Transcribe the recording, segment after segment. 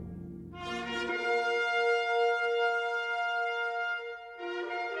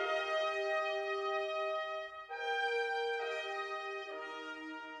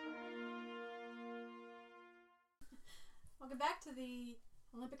back to the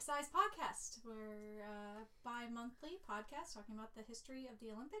Olympic Size Podcast. We're a bi-monthly podcast talking about the history of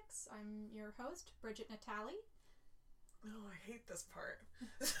the Olympics. I'm your host, Bridget Natali. Oh, I hate this part.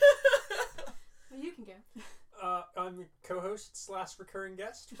 Well, you can go. I'm co-host / recurring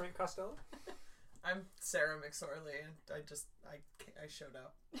guest, Frank Costello. I'm Sarah McSorley, and I showed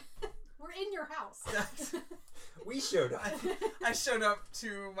up. We're in your house. We showed up. I showed up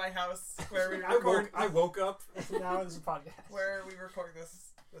to my house where we record. I woke up. Now this is a podcast. Where we record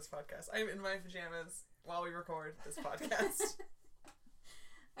this podcast. I'm in my pajamas while we record this podcast.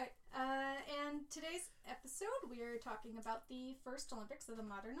 Alright, and today's episode we are talking about the first Olympics of the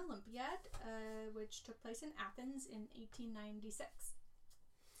modern Olympiad, which took place in Athens in 1896.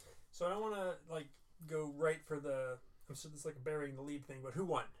 So I don't want to go right for the. I'm sure this is burying the lead thing, but who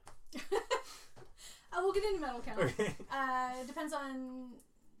won? We'll get into medal count. Okay. It depends on,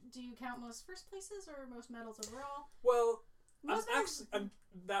 do you count most first places or most medals overall? Well, Most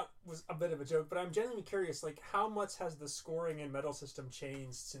that was a bit of a joke, but I'm genuinely curious, how much has the scoring and medal system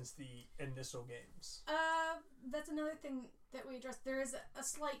changed since the initial games? That's another thing that we addressed. There is a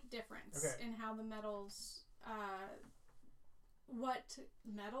slight difference in how the medals, what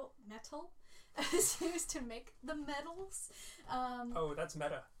metal is used to make the medals. That's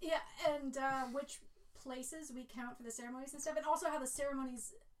meta. Yeah, and which places we count for the ceremonies and stuff, and also how the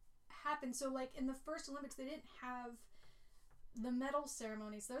ceremonies happen. So, in the first Olympics, they didn't have the medal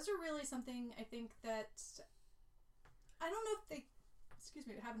ceremonies. Those are really something I think that I don't know if they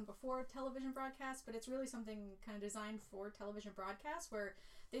it happened before television broadcasts, but it's really something kind of designed for television broadcasts where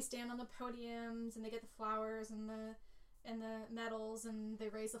they stand on the podiums and they get the flowers and the medals and they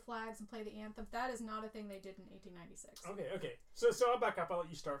raise the flags and play the anthem. That is not a thing they did in 1896. Okay. So I'll back up. I'll let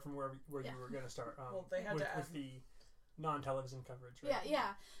you start from where you were going to start. Well, they had with the non-television coverage, right?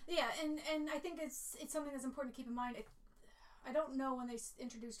 Yeah. And I think it's something that's important to keep in mind. I don't know when they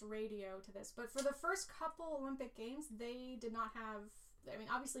introduced radio to this, but for the first couple Olympic Games, they did not have. I mean,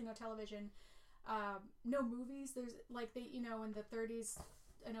 obviously, no television, no movies. There's in the 30s.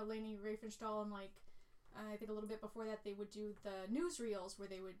 I know Leni Riefenstahl and I think a little bit before that they would do the newsreels where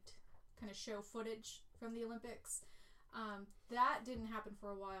they would kind of show footage from the Olympics. That didn't happen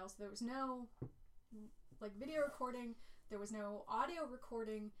for a while, so there was no video recording. There was no audio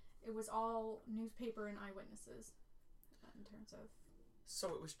recording. It was all newspaper and eyewitnesses in terms of.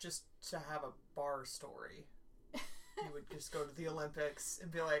 So it was just to have a bar story. You would just go to the Olympics and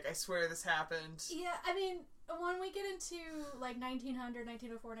be like, I swear this happened. Yeah, I mean, when we get into 1900,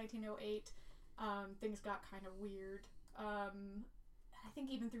 1904, 1908, things got kind of weird. I think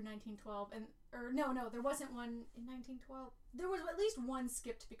even through 1912, no, there wasn't one in 1912. There was at least one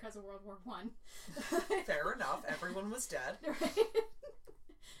skipped because of World War I. Fair enough. Everyone was dead. Right.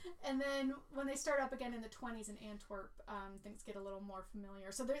 And then when they start up again in the 20s in Antwerp, things get a little more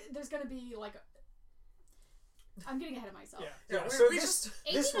familiar. So there's going to be I'm getting ahead of myself. Yeah. So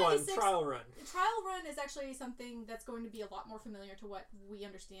this one, trial run. Trial run is actually something that's going to be a lot more familiar to what we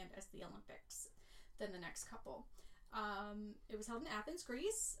understand as the Olympics than the next couple. It was held in Athens,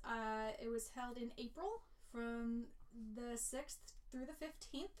 Greece. It was held in April from the 6th through the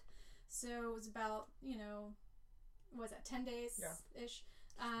 15th. So it was about, 10 days-ish?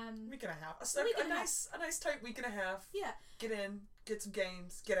 Week and a half. A nice tight week and a half. Yeah. Get in, get some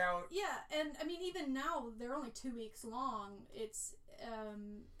games, get out. Yeah, and I mean, even now, they're only 2 weeks long. It's,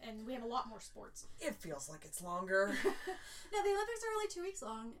 and we have a lot more sports. It feels like it's longer. No, the Olympics are only 2 weeks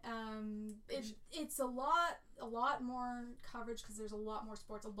long. It's a lot more coverage because there's a lot more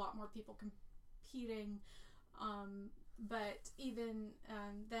sports, a lot more people competing. But even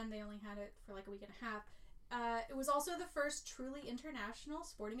then, they only had it for a week and a half. It was also the first truly international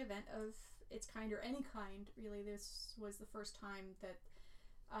sporting event of its kind, or any kind, really. This was the first time that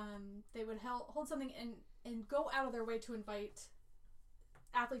they would hold something and go out of their way to invite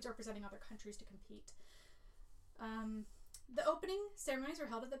athletes representing other countries to compete. The opening ceremonies were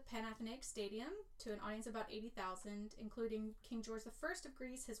held at the Panathenaic Stadium to an audience of about 80,000, including King George I of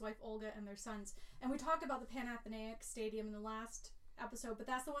Greece, his wife Olga, and their sons. And we talked about the Panathenaic Stadium in the last episode, but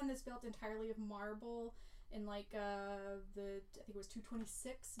that's the one that's built entirely of marble. In I think it was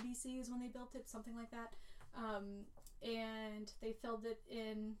 226 BC is when they built it, something like that. And they filled it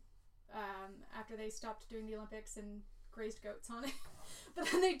in after they stopped doing the Olympics and grazed goats on it. But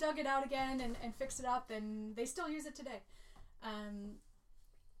then they dug it out again and fixed it up, and they still use it today.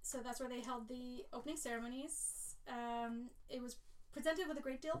 So that's where they held the opening ceremonies. It was presented with a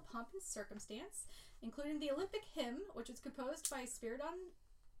great deal of pomp and circumstance, including the Olympic hymn, which was composed by Spiridon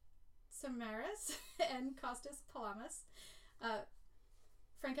Samaras and Kostas Palamas.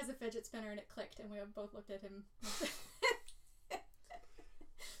 Frank has a fidget spinner and it clicked, and we both looked at him.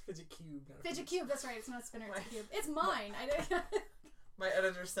 cube. Not a Fidget piece. cube, that's right. It's not a spinner, it's a cube. It's mine. My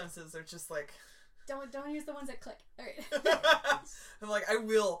editor senses are just like... Don't use the ones that click. All right. I'm like, I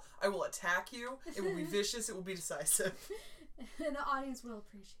will attack you. It will be vicious. It will be decisive. And the audience will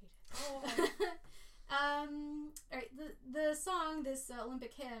appreciate it. Oh. All right. The song, this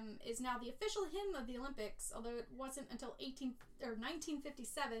Olympic hymn, is now the official hymn of the Olympics. Although it wasn't until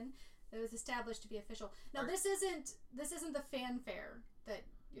 1957 that it was established to be official. Now this isn't the fanfare that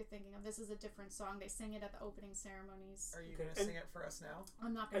you're thinking of. This is a different song. They sing it at the opening ceremonies. Are you going to sing it for us now?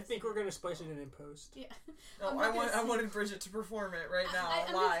 I'm not. I think we're going to splice it in post. Yeah. No, I wanted Bridget to perform it right now,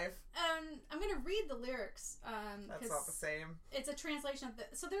 live. I'm gonna read the lyrics. That's not the same. It's a translation of the.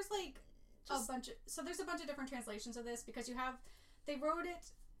 So there's like a bunch of different translations of this because they wrote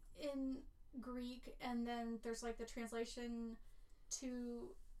it in Greek and then there's like the translation to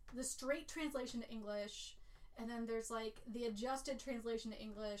the straight translation to English. And then there's like the adjusted translation to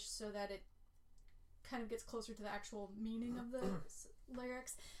English so that it kind of gets closer to the actual meaning of the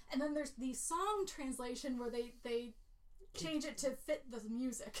lyrics. And then there's the song translation where they change it to fit the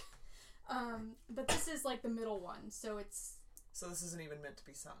music. But this is like the middle one, so it's... So this isn't even meant to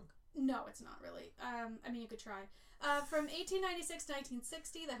be sung? No, it's not really. I mean, you could try. From 1896 to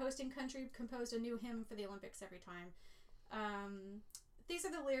 1960, the hosting country composed a new hymn for the Olympics every time. These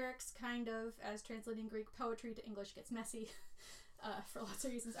are the lyrics, kind of, as translating Greek poetry to English gets messy, for lots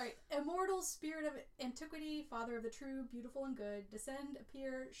of reasons. All right. Immortal spirit of antiquity, father of the true, beautiful and good, descend,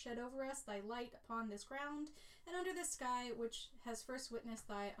 appear, shed over us thy light upon this ground, and under this sky, which has first witnessed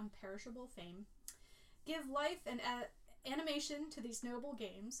thy unperishable fame. Give life and animation to these noble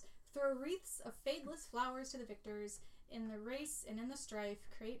games, throw wreaths of fadeless flowers to the victors, in the race and in the strife,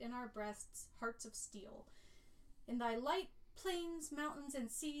 create in our breasts hearts of steel. In thy light, plains, mountains,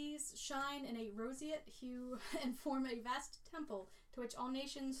 and seas shine in a roseate hue and form a vast temple to which all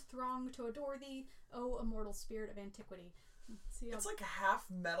nations throng to adore thee, O immortal spirit of antiquity. It's like a half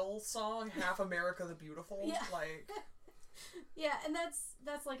metal song, half America the Beautiful. Yeah. Like, yeah, and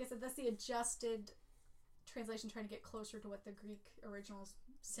that's like I said, that's the adjusted translation trying to get closer to what the Greek original's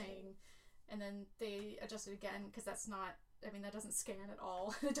saying, and then they adjust it again because that's not. I mean, that doesn't scan at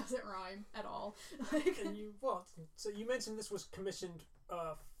all. It doesn't rhyme at all. So you mentioned this was commissioned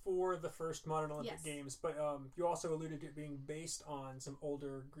for the first modern Olympic Games, but you also alluded to it being based on some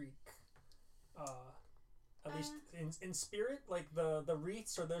older Greek, at least in spirit, like the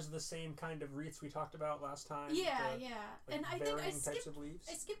wreaths, or those are the same kind of wreaths we talked about last time. Yeah, the, yeah. like, and I think I types of leaves.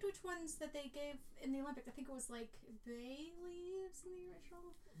 skipped which ones that they gave in the Olympics. I think it was like bay leaves in the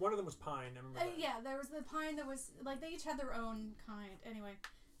original. One of them was pine. I remember that. Yeah, there was the pine that was like they each had their own kind. Anyway,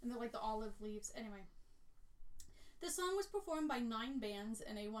 and they're like the olive leaves. Anyway, the song was performed by 9 bands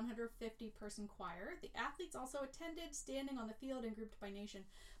and a 150-person choir. The athletes also attended, standing on the field and grouped by nation.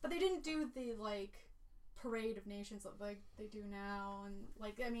 But they didn't do the like parade of nations like they do now, and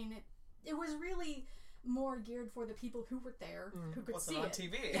like I mean it was really more geared for the people who were there who could see on it.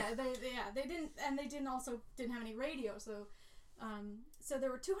 TV. They didn't have any radio, so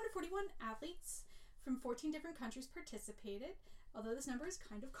there were 241 athletes from 14 different countries participated, although this number is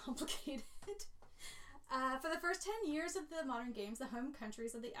kind of complicated. For the first 10 years of the modern games, the home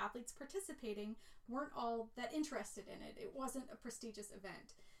countries of the athletes participating weren't all that interested in it. It wasn't a prestigious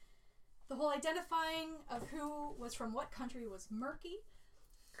event. The whole identifying of who was from what country was murky.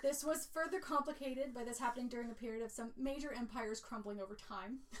 This was further complicated by this happening during a period of some major empires crumbling over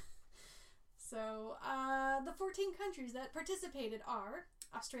time. So, the 14 countries that participated are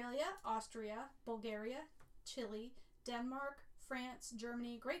Australia, Austria, Bulgaria, Chile, Denmark, France,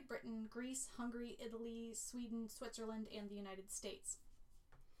 Germany, Great Britain, Greece, Hungary, Italy, Sweden, Switzerland, and the United States.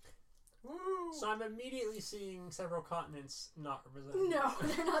 Woo. So I'm immediately seeing several continents not represented. No,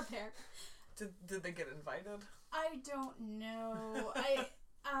 they're not there. Did they get invited? I don't know.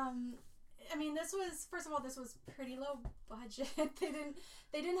 I mean, this was, first of all, this was pretty low budget.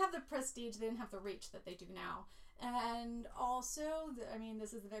 They didn't have the prestige, they didn't have the reach that they do now. And also,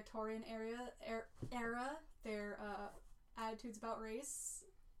 this is the Victorian era. Their attitudes about race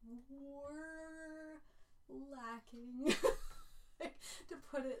were lacking, to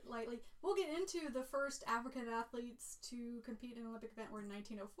put it lightly. We'll get into the first African athletes to compete in an Olympic event were in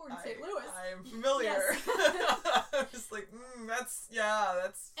 1904 in St. Louis. I'm familiar. Yes. I was like, that's...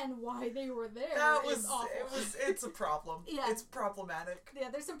 And why they were there That is awful. It's a problem. Yeah. It's problematic. Yeah,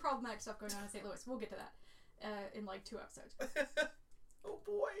 there's some problematic stuff going on in St. Louis. We'll get to that in like 2 episodes. Oh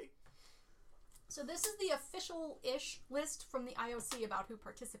boy. So this is the official-ish list from the IOC about who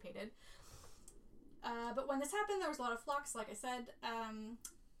participated. But when this happened, there was a lot of flux, like I said.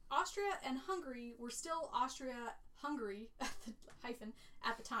 Austria and Hungary were still Austria-Hungary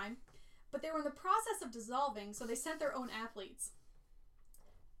at the time. but they were in the process of dissolving, so they sent their own athletes.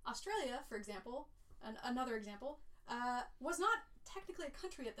 Australia, for example, another example, was not technically a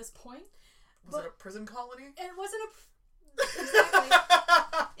country at this point. Was it a prison colony? It wasn't exactly.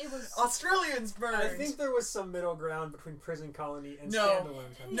 It was Australians burned. I think there was some middle ground between prison colony and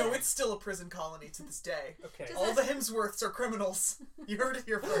standalone country. No, it's still a prison colony to this day. Okay. All the Hemsworths are criminals. You heard it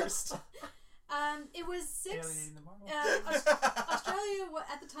here first. It was 6. Alienating the Marvel. Australia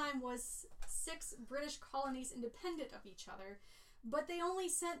at the time was 6 British colonies independent of each other, but they only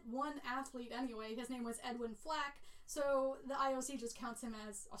sent one athlete anyway. His name was Edwin Flack, so the IOC just counts him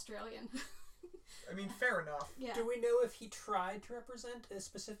as Australian. I mean, fair enough. Yeah. Do we know if he tried to represent a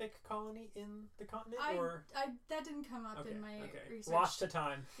specific colony in the continent, or that didn't come up in my research. Lost to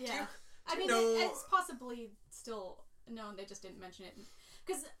time. Yeah, do you I mean, know... it's possibly still known. They just didn't mention it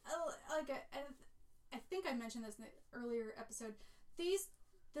because, I think I mentioned this in the earlier episode.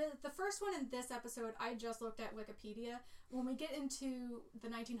 The first one in this episode, I just looked at Wikipedia. When we get into the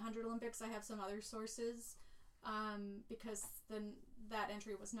 1900 Olympics, I have some other sources. Because that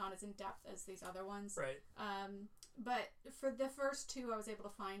entry was not as in depth as these other ones. Right. But for the first 2, I was able to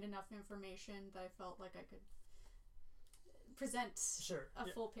find enough information that I felt like I could present a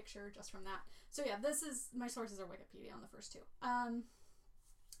full picture just from that. So yeah, my sources are Wikipedia on the first 2.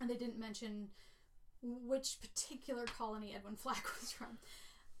 And they didn't mention which particular colony Edwin Flack was from.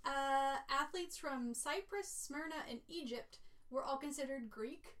 Athletes from Cyprus, Smyrna, and Egypt were all considered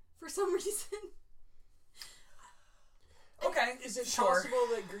Greek for some reason. Okay, is it possible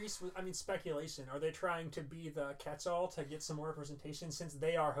that Greece was, speculation, are they trying to be the catch-all to get some more representation since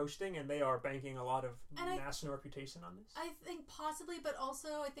they are hosting and they are banking a lot of national reputation on this? I think possibly, but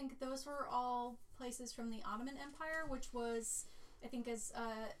also I think those were all places from the Ottoman Empire, which was, I think as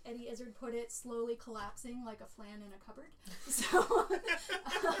Eddie Izzard put it, slowly collapsing like a flan in a cupboard. So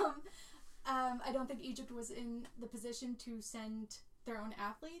I don't think Egypt was in the position to send their own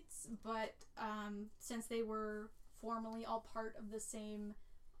athletes, but since they were formally all part of the same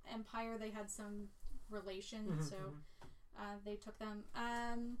empire, they had some relation, so they took them.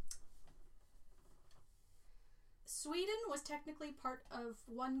 Sweden was technically part of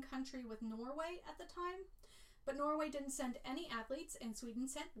one country with Norway at the time, but Norway didn't send any athletes and Sweden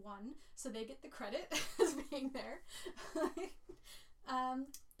sent one, so they get the credit as being there.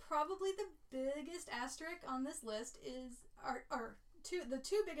 Probably the biggest asterisk on this list are the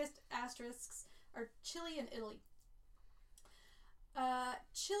two biggest asterisks are Chile and Italy.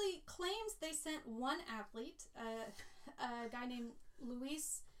 Chile claims they sent one athlete, a guy named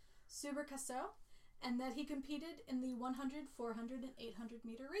Luis Subercaseau, and that he competed in the 100, 400, and 800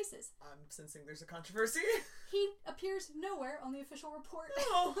 meter races. I'm sensing there's a controversy. He appears nowhere on the official report.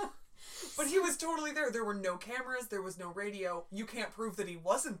 No. But he was totally there. There were no cameras. There was no radio. You can't prove that he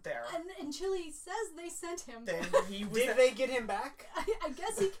wasn't there. And Chile says they sent him. Then he was Did they get him back? I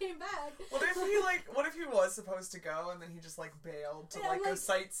guess he came back. What if he was supposed to go and then he just bailed to go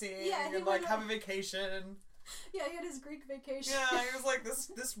sightseeing and have a vacation? Yeah, he had his Greek vacation. Yeah, he was like,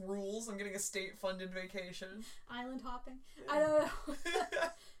 this rules. I'm getting a state-funded vacation. Island hopping. Yeah. I don't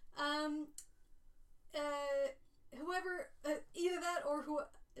know. Whoever, either that or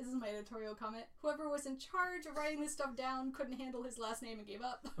this is my editorial comment, whoever was in charge of writing this stuff down couldn't handle his last name and gave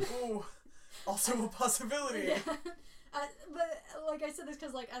up. Ooh, also a possibility. Yeah. But like I said this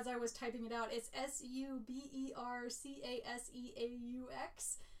because as I was typing it out, it's Subercaseaux.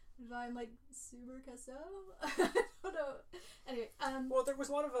 I'm like, Subercaseau? I don't know. Anyway, well, there was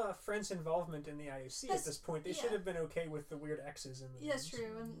a lot of French involvement in the IOC at this point. They should have been okay with the weird X's in the names. That's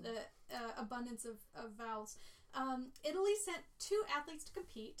true, and the abundance of vowels. Italy sent 2 athletes to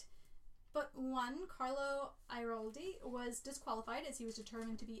compete, but one, Carlo Airoldi, was disqualified as he was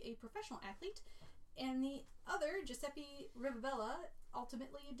determined to be a professional athlete, and the other, Giuseppe Rivabella,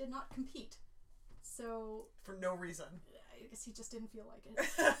 ultimately did not compete. So... For no reason. I guess he just didn't feel like it.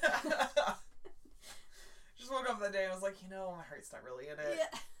 Just woke up that day and was like, my heart's not really in it.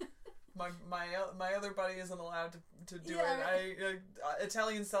 Yeah. My other buddy isn't allowed to do it. Right.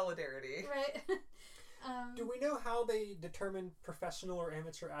 Italian solidarity. Right. Do we know how they determine professional or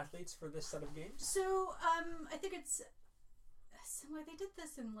amateur athletes for this set of games? So, I think it's... they did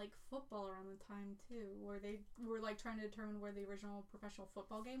this in, football around the time, too, where they were, trying to determine where the original professional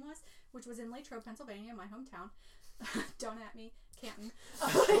football game was, which was in Latrobe, Pennsylvania, my hometown. Don't at me, Canton.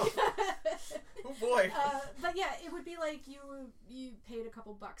 Oh, boy. But, yeah, it would be you paid a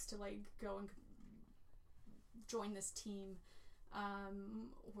couple bucks to, go and join this team,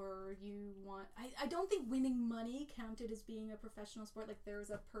 or you want... I don't think winning money counted as being a professional sport. There was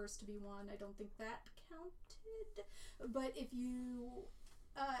a purse to be won. I don't think that counted. But if you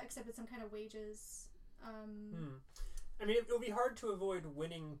accepted some kind of wages. I mean, it would be hard to avoid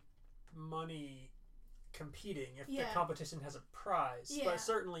winning money competing if the competition has a prize, but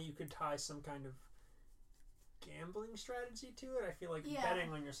certainly you could tie some kind of gambling strategy to it. I feel like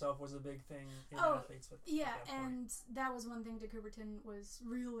betting on yourself was a big thing in athletes. And that was one thing De Coubertin was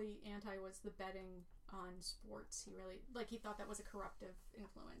really anti, was the betting on sports. He thought that was a corruptive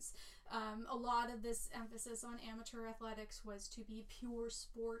influence. A lot of this emphasis on amateur athletics was to be pure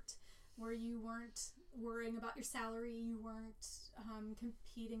sport, where you weren't worrying about your salary, you weren't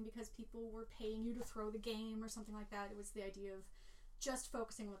competing because people were paying you to throw the game or something like that. It was the idea of just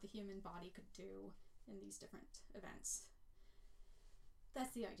focusing on what the human body could do in these different events.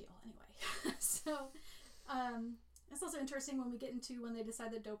 That's the ideal, anyway. So, it's also interesting when we get into when they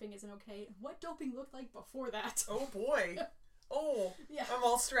decide that doping isn't okay, what doping looked like before that. Oh boy. Oh, yeah. I'm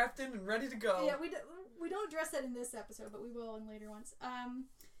all strapped in and ready to go. Yeah, we don't address that in this episode, but we will in later ones.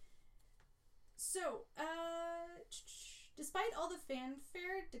 Despite all the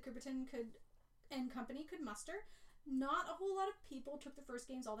fanfare De Coubertin and company could muster, not a whole lot of people took the first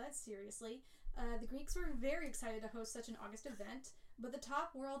games all that seriously. The Greeks were very excited to host such an August event, but the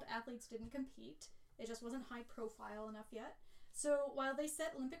top world athletes didn't compete. It just wasn't high profile enough yet. So while they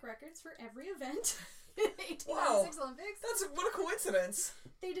set Olympic records for every event in 1896 Olympics, what a coincidence.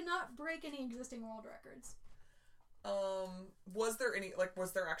 They did not break any existing world records. Was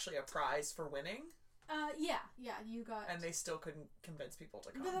there actually a prize for winning? Yeah, you got... And they still couldn't convince people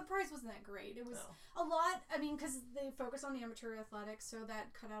to come. The prize wasn't that great. It was a lot, because they focused on amateur athletics, so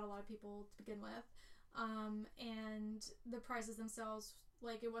that cut out a lot of people to begin with. And the prizes themselves,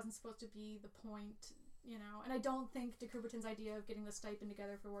 it wasn't supposed to be the point, and I don't think De Coubertin's idea of getting the stipend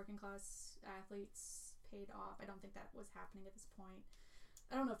together for working class athletes paid off. I don't think that was happening at this point.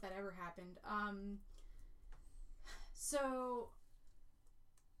 I don't know if that ever happened. So,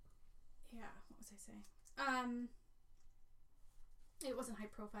 yeah, what was I saying? It wasn't high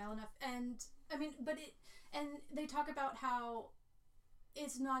profile enough, and they talk about how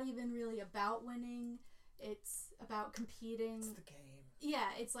it's not even really about winning, it's about competing. It's the game.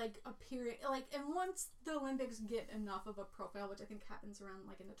 Yeah, it's appearing, and once the Olympics get enough of a profile, which I think happens around,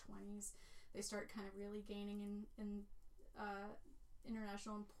 in the 20s, they start kind of really gaining in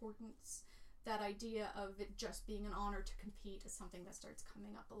international importance. That idea of it just being an honor to compete is something that starts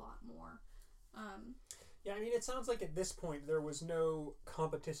coming up a lot more. Yeah, it sounds like at this point there was no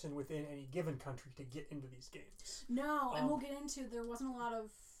competition within any given country to get into these games. No, and we'll get into there wasn't a lot of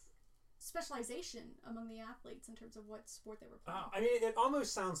specialization among the athletes in terms of what sport they were playing. It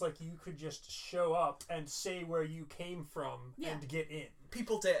almost sounds like you could just show up and say where you came from and get in.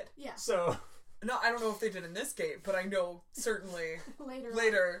 People did. Yeah. So... No, I don't know if they did in this game, but I know certainly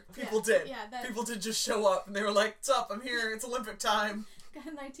later people did. Yeah, people did just show up and they were like, "What's up? I'm here. It's Olympic time."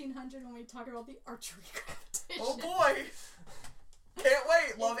 1900 when we talk about the archery competition. Oh boy! Can't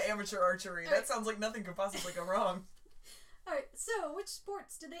wait. Love amateur archery. That sounds like nothing could possibly go wrong. Alright, so which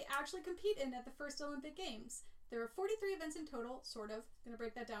sports did they actually compete in at the first Olympic Games? There were 43 events in total, sort of. Gonna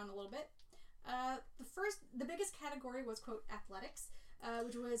break that down a little bit. The biggest category was, quote, athletics.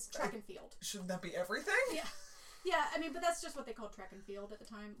 Which was track and field. Shouldn't that be everything? Yeah, but that's just what they called track and field at the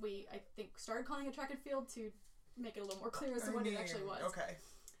time. We, I think, started calling it track and field to make it a little more clear as to what it actually was. Okay.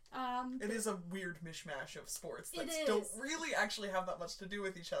 It is a weird mishmash of sports that It don't is. really actually have that much to do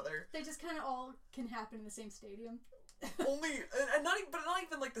with each other. They just kind of all can happen in the same stadium. Only, and not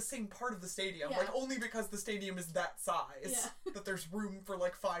even the same part of the stadium. Yeah. Only because the stadium is that size that there's room for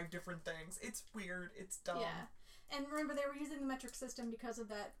 5 different things. It's weird. It's dumb. Yeah. And remember, they were using the metric system because of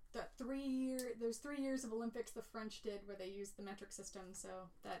those 3 years of Olympics the French did where they used the metric system, so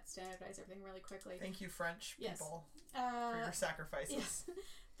that standardized everything really quickly. Thank you, French people, for your sacrifices. Yes.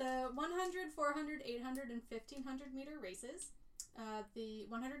 The 100, 400, 800, and 1500 meter races, the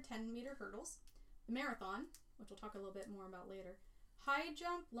 110 meter hurdles, the marathon, which we'll talk a little bit more about later, high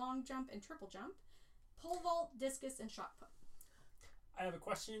jump, long jump, and triple jump, pole vault, discus, and shot put. I have a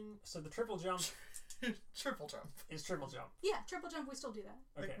question. So the triple jump... Triple jump. Is triple jump. Yeah, triple jump, we still do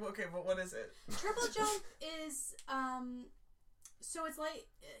that. Okay. Okay, but what is it? Triple jump is, so it's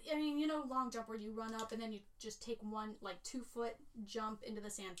long jump where you run up and then you just take one, 2-foot jump into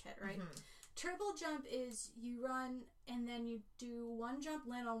the sand pit, right? Mm-hmm. Triple jump is you run and then you do one jump,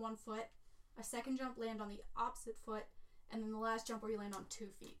 land on 1 foot, a second jump, land on the opposite foot, and then the last jump where you land on 2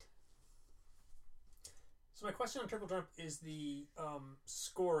 feet. So my question on triple jump is the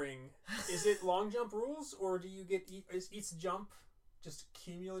scoring. Is it long jump rules, or do you get is each jump just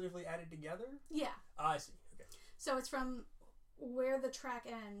cumulatively added together? Yeah. I see. Okay. So it's from where the track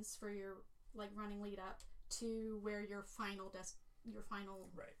ends for your running lead up to where your final your final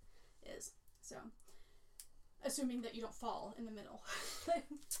right. is. So, assuming that you don't fall in the middle.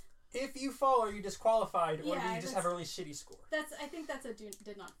 If you fall, are you disqualified, or do you just have a really shitty score? I think that's a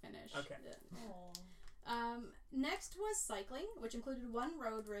did not finish. Okay. Next was cycling, which included one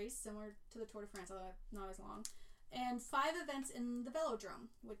road race similar to the Tour de France, although not as long, and 5 events in the Velodrome,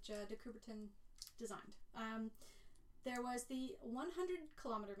 which de Coubertin designed. There was the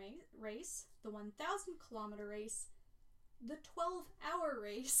 100-kilometer race, the 1,000-kilometer race, the 12-hour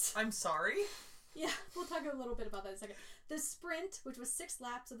race. I'm sorry? Yeah, we'll talk a little bit about that in a second. The sprint, which was 6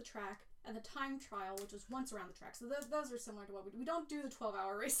 laps of the track, and the time trial, which was once around the track. So those are similar to what we do. We don't do the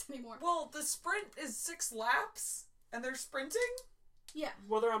 12-hour race anymore. Well, the sprint is 6 laps, and they're sprinting? Yeah.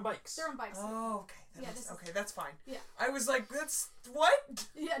 Well, they're on bikes. They're on bikes. Oh, okay. Okay, that's fine. Yeah. I was like, that's what?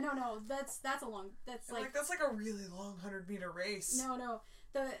 Yeah, no, that's a long. That's like that's like a really long 100-meter race. No,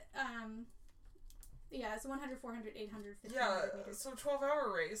 the yeah, it's 100, 400, 800, 1500 meters. So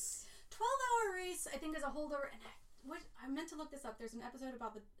 12-hour race. 12-hour race, I think, is a holdover, and I meant to look this up. There's an episode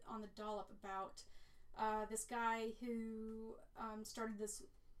on the Dollop about this guy who started this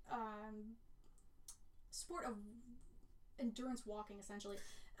sport of endurance walking, essentially.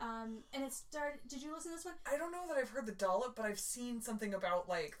 And it started. Did you listen to this one? I don't know that I've heard the Dollop, but I've seen something about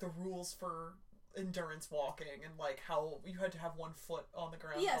like the rules for endurance walking and like how you had to have one foot on the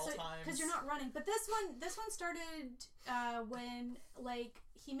ground at all times. Because you're not running. But this one started when like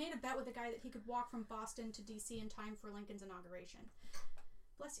he made a bet with a guy that he could walk from Boston to DC in time for Lincoln's inauguration.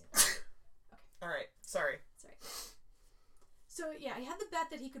 Bless you. Okay. All right. Sorry. So yeah, he had the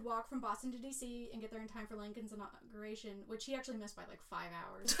bet that he could walk from Boston to DC and get there in time for Lincoln's inauguration, which he actually missed by like 5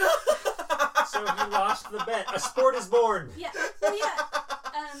 hours. So he lost the bet. A sport is born. Yeah. Well, yeah.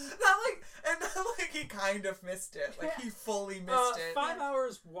 Not like he kind of missed it. Like he fully missed it. 5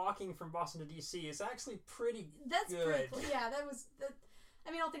 hours walking from Boston to DC is actually pretty That's good. pretty cool. Yeah, that was.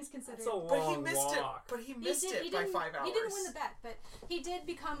 I mean, all things considered. That's a long but he missed walk. it. But he missed it by 5 hours. He didn't win the bet, but he did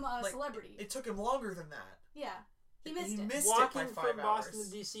become a celebrity. It took him longer than that. Yeah. He missed it. Walking it by 5 from Boston hours.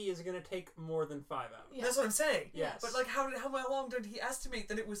 to DC is going to take more than 5 hours. Yeah. That's what I'm saying. Yes. But like, how long did he estimate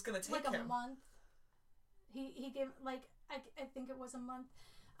that it was going to take him? Like a month. He gave like I think it was a month.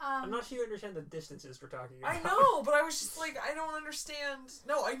 I'm not sure you understand the distances we're talking about. I know, but I was just like, I don't understand.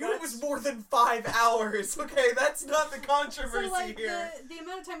 No, I knew it was more than 5 hours. Okay, that's not the controversy so, like, here. The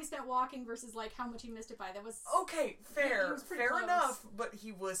amount of time he spent walking versus like how much he missed it by, that was okay. Fair, fair close. enough. But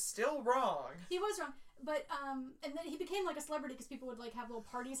he was still wrong. He was wrong. But and then he became like a celebrity because people would like have little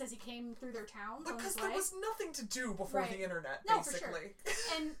parties as he came through their towns. Because there was nothing to do before the internet, basically. For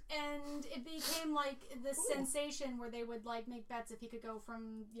sure. and it became like this sensation where they would like make bets if he could go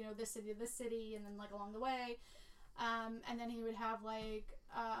from this city to this city and then like along the way, and then he would have like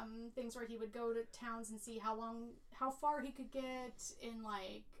things where he would go to towns and see how far he could get in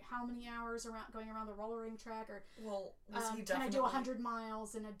like how many hours going around the roller rink track, or was he definitely? Can I do 100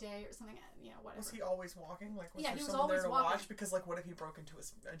 miles in a day or something? Whatever. Was he always walking? Like, was he there was someone always there to walking. watch? Because like, what if he broke into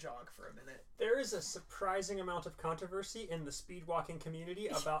a jog for a minute? There is a surprising amount of controversy in the speed walking community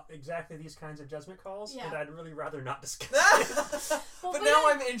about exactly these kinds of judgment calls, and I'd really rather not discuss. But now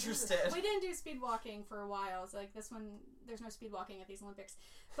I'm interested. We didn't do speed walking for a while. So like this one, there's no speed walking at these Olympics.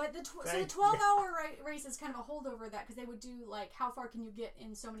 But the 12-hour race is kind of a holdover of that, because they would do like how far can you get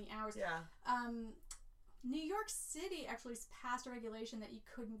in so many hours. Yeah. New York City actually passed a regulation that you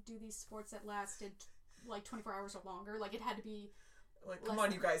couldn't do these sports that lasted like 24 hours or longer. Like it had to be like, come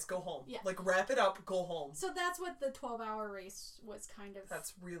on, you guys, go home. Yeah. Like, wrap it up, go home. So that's what the 12-hour race was kind of.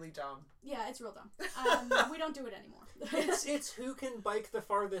 That's really dumb. Yeah, it's real dumb. We don't do it anymore. It's who can bike the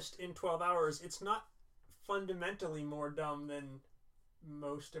farthest in 12 hours. It's not fundamentally more dumb than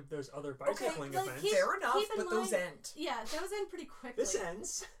most of those other bicycling events. Fair enough, but those end. Yeah, those end pretty quickly. This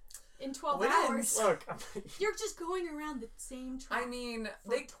ends. In 12 hours. Look, you're just going around the same track. I mean,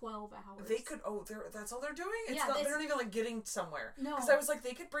 for 12 hours. They could. That's all they're doing. It's yeah, not. They're not even like getting somewhere. No, because I was like,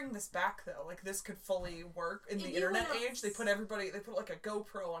 they could bring this back though. Like this could fully work in the internet age. They put like a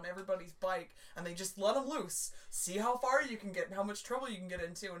GoPro on everybody's bike, and they just let them loose. See how far you can get, and how much trouble you can get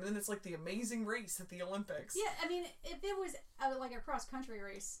into, and then it's like the amazing race at the Olympics. Yeah, I mean, if it was like a cross country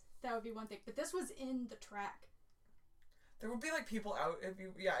race, that would be one thing. But this was in the track. There would be like people out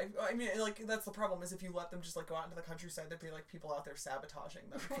I mean, like that's the problem is if you let them just like go out into the countryside, there'd be like people out there sabotaging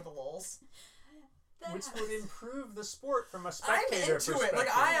them for the lulz. Which would improve the sport from a spectator perspective. I'm into it.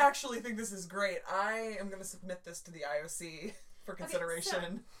 Like, I actually think this is great. I am going to submit this to the IOC for consideration. Okay,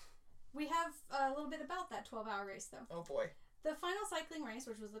 so we have a little bit about that 12-hour race, though. Oh boy. The final cycling race,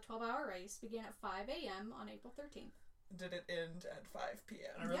 which was the 12-hour race, began at 5 a.m. on April 13th. did it end at 5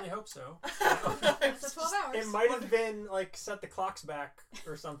 p.m.? I really hope so. It's 12 hours. It might have been like set the clocks back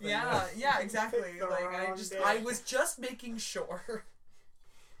or something. Yeah, exactly. I was just making sure.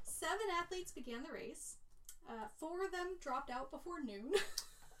 7 athletes began the race. 4 of them dropped out before noon.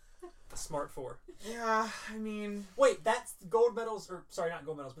 A smart 4. Yeah, I mean... Wait, that's gold medals, or sorry, not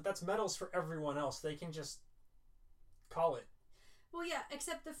gold medals, but that's medals for everyone else. They can just call it. Well, yeah,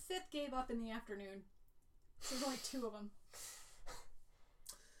 except the 5th gave up in the afternoon. There's only 2 of them.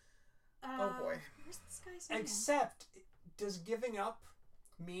 Oh boy. Where's this guy's name? Except, does giving up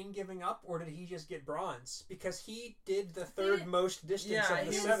mean giving up, or did he just get bronze? Because he did the 3rd most distance of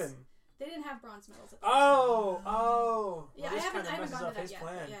the 7. They didn't have bronze medals at the Oh! Yeah, well, I haven't gone to that his yet.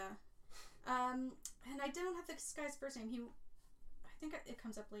 Plan. Yeah. And I don't have this guy's first name. I think it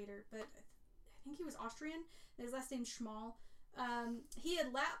comes up later, but I think he was Austrian. His last name's Schmal. He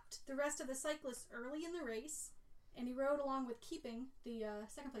had lapped the rest of the cyclists early in the race, and he rode along with Keeping, the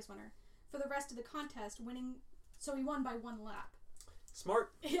 2nd place winner, for the rest of the contest, winning. So he won by 1 lap.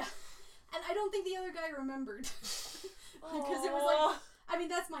 Smart. Yeah. And I don't think the other guy remembered. Because it was like, I mean,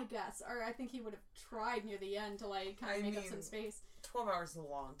 that's my guess. Or I think he would have tried near the end to, like, kind of make up some space. 12 hours is a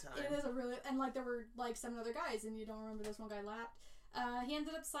long time. It is a really... And, like, there were, like, 7 other guys, and you don't remember this one guy lapped. He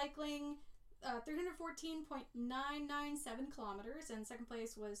ended up cycling 314.997 kilometers, and 2nd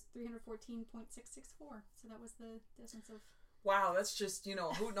place was 314.664. So that was the distance of... Wow, that's just, a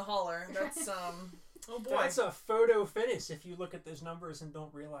hoot and a holler. That's, oh boy. That's a photo finish if you look at those numbers and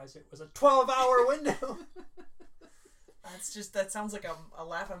don't realize it was a 12-hour window. That sounds like a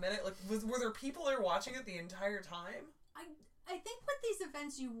laugh a minute. Like, were there people there watching it the entire time? I think with these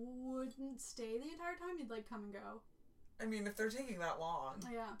events, you wouldn't stay the entire time. You'd, like, come and go. I mean, if they're taking that long.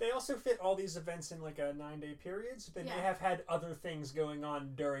 Yeah. They also fit all these events in, like, a 9-day period, but they have had other things going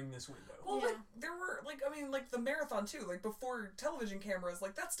on during this window. Well, like, there were, the marathon, too. Like, before television cameras,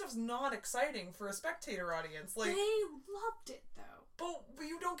 like, that stuff's not exciting for a spectator audience. Like, they loved it, though. But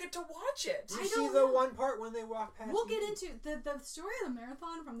you don't get to watch it. You see the one part when they walk past? We'll get into... The story of the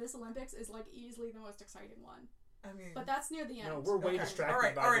marathon from this Olympics is, like, easily the most exciting one. I mean, but that's near the end. No, we're way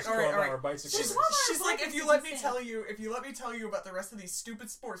distracted by this 12-hour bicycle. She's like, if you let me tell you about the rest of these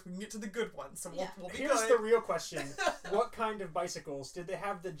stupid sports, we can get to the good ones. So we'll be good. Here's the real question: what kind of bicycles? Did they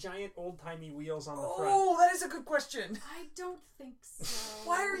have the giant old-timey wheels on the front? Oh, that is a good question. I don't think so.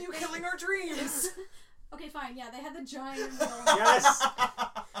 Why are you killing our dreams? Okay, fine. Yeah, they had the giant. Yes.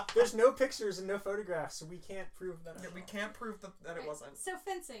 There's no pictures and no photographs, so we can't prove that. Yeah, we can't prove that it wasn't. So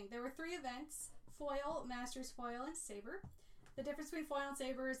fencing, there were 3 events. Foil, Masters Foil, and Saber. The difference between foil and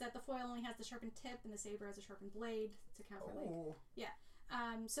saber is that the foil only has the sharpened tip and the saber has a sharpened blade to count for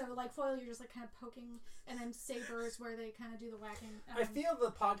so like foil you're just like kind of poking, and then saber is where they kind of do the whacking. I feel the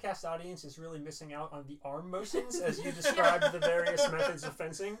podcast audience is really missing out on the arm motions as you described the various methods of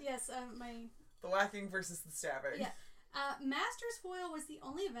fencing. Yes, the whacking versus the stabbing. Yeah. Masters Foil was the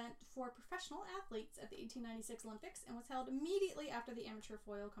only event for professional athletes at the 1896 Olympics and was held immediately after the amateur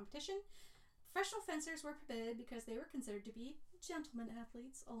foil competition. Professional fencers were permitted because they were considered to be gentlemen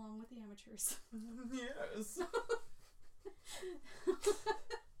athletes along with the amateurs. Yes.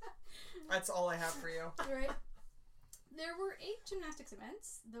 That's all I have for you. Right. There were 8 gymnastics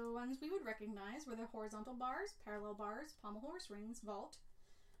events. The ones we would recognize were the horizontal bars, parallel bars, pommel horse, rings, vault.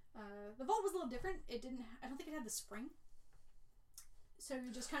 The vault was a little different. I don't think it had the spring. So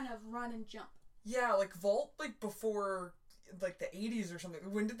you just kind of run and jump. Yeah, like vault, like before, like the 80s or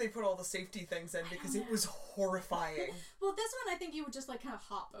something. When did they put all the safety things in? Because it was horrifying. Well, this one I think you would just like kind of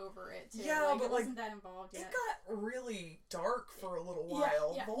hop over it too. Yeah, but it wasn't that involved yet. It got really dark for a little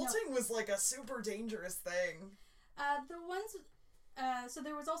while. Yeah, vaulting was like a super dangerous thing. The ones, so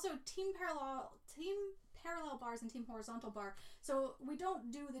there was also team parallel bars and team horizontal bar. So we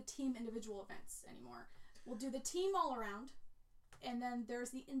don't do the team individual events anymore. We'll do the team all around, and then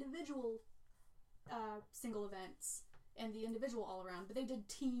there's the individual single events and the individual all around. But they did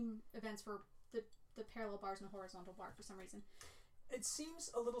team events for the parallel bars and the horizontal bar for some reason. It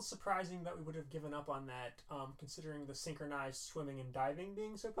seems a little surprising that we would have given up on that, considering the synchronized swimming and diving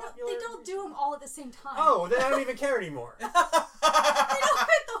being so popular. No, they don't do them all at the same time. Oh, then I don't even care anymore. They don't fit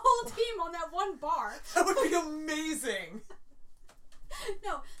the whole team on that one bar. That would be amazing.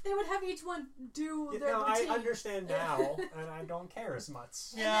 No, they would have each one do their I routine. understand now, and I don't care as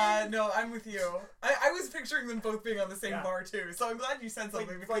much. Yeah, no, I'm with you. I was picturing them both being on the same bar, too, so I'm glad you said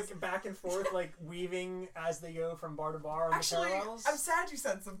something. Like back and forth, like weaving as they go from bar to bar on the parallels. I'm sad you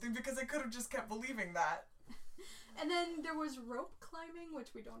said something, because I could have just kept believing that. And then there was rope climbing,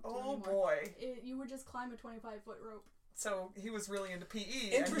 which we don't do anymore. Oh, boy. You would just climb a 25-foot rope. so he was really into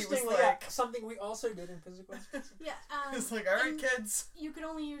PE. Interestingly, and he was like, something we also did in physical education. Yeah. It's like, all right, kids. You could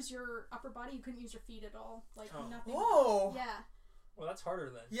only use your upper body. You couldn't use your feet at all. Like nothing. Whoa. Yeah. Well, that's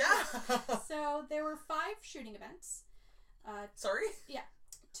harder then. Yeah. So there were 5 shooting events. Sorry? Yeah.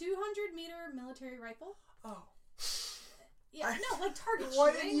 200-meter military rifle. Oh. Yeah, like target shooting.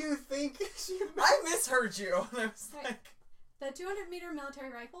 What did you think? I misheard you. I was like... The 200-meter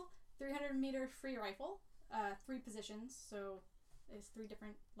military rifle, 300-meter free rifle, 3 positions, so there's 3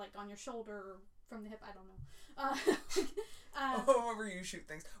 different, like on your shoulder or from the hip, I don't know. However you shoot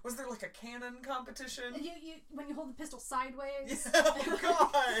things. Was there like a cannon competition? You when you hold the pistol sideways. Yeah, oh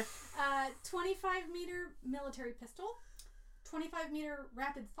god. 25-meter military pistol, 25-meter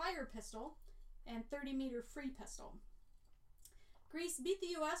rapid fire pistol, and 30-meter free pistol. Greece beat the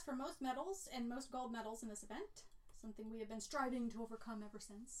U.S. for most medals and most gold medals in this event. Something we have been striving to overcome ever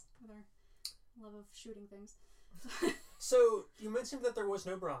since with our love of shooting things. So you mentioned that there was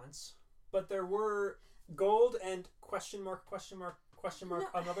no bronze, but there were gold and question mark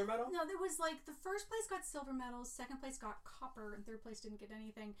another medal? No, there was like the first place got silver medals, second place got copper, and third place didn't get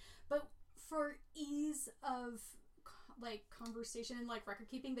anything. But for ease of like conversation and like record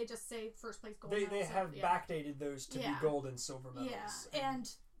keeping, they just say first place gold. They have backdated those to be gold and silver medals. Yeah, and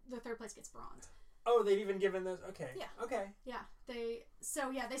the third place gets bronze. Oh, they've even given those. Okay. Yeah. Okay. Yeah. They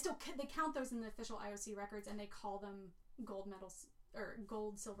still they count those in the official IOC records, and they call them gold medals or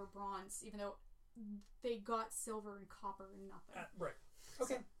gold, silver, bronze, even though they got silver and copper and nothing. Right.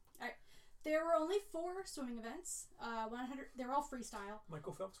 Okay. So, all right. There were only 4 swimming events. 100. They were all freestyle.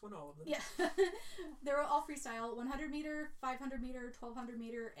 Michael Phelps won all of them. Yeah. They were all freestyle. 100 meter, 500 meter, 1200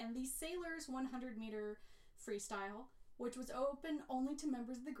 meter, and the sailors 100 meter freestyle, which was open only to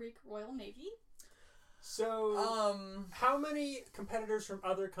members of the Greek Royal Navy. So, how many competitors from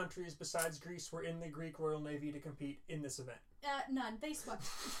other countries besides Greece were in the Greek Royal Navy to compete in this event? None. They swept.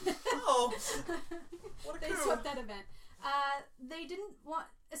 Oh, what a coup. They swept that event. They didn't want.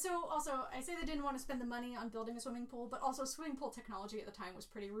 So also, I say they didn't want to spend the money on building a swimming pool, but also swimming pool technology at the time was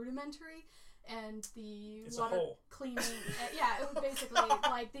pretty rudimentary, and the water cleaning. Yeah, it was basically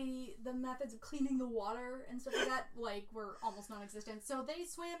like the methods of cleaning the water and stuff like that like were almost non-existent. So they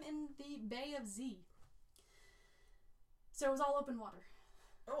swam in the Bay of Z. So it was all open water.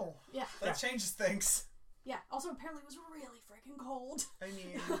 Oh. Yeah. That changes things. Yeah. Also, apparently it was really freaking cold. I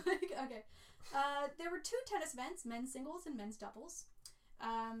mean... Okay. There were 2 tennis events, men's singles and men's doubles.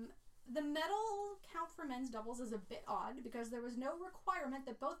 The medal count for men's doubles is a bit odd because there was no requirement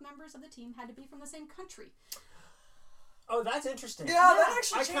that both members of the team had to be from the same country. Oh, that's interesting. Yeah, that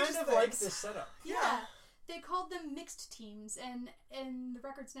actually changes I kind of things. like this setup. Yeah. They called them mixed teams, and in the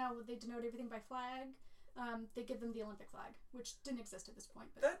records now, they denote everything by flag. They give them the Olympic flag, which didn't exist at this point.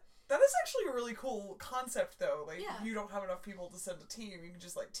 But that is actually a really cool concept, though. Like, you don't have enough people to send a team. You can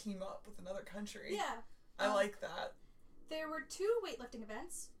just, like, team up with another country. Yeah. I like that. There were 2 weightlifting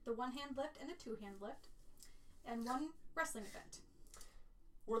events, the 1-hand lift and the 2-hand lift, and 1 wrestling event.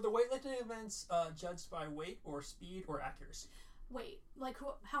 Were the weightlifting events judged by weight or speed or accuracy? Weight. Like,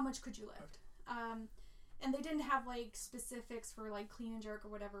 how much could you lift? And they didn't have, like, specifics for, like, clean and jerk or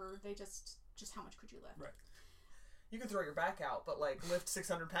whatever. They just how much could you lift? Right. You could throw your back out, but, like, lift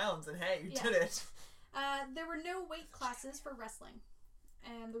 600 pounds and, hey, you did it. There were no weight classes for wrestling.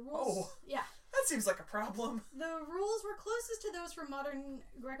 And the rules... Oh. Yeah. That seems like a problem. The rules were closest to those from modern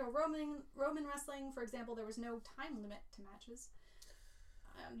Greco-Roman wrestling. For example, there was no time limit to matches.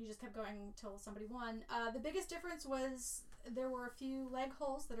 You just kept going until somebody won. The biggest difference was there were a few leg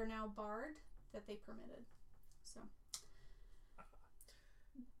holes that are now barred that they permitted.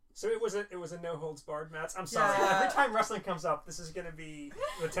 So it was a no holds barred match. I'm sorry. Yeah. Every time wrestling comes up, this is going to be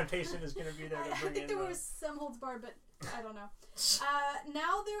the temptation is going to be there to bring in. I think there was some holds barred, but I don't know.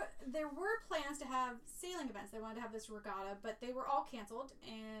 Now there were plans to have sailing events. They wanted to have this regatta, but they were all canceled,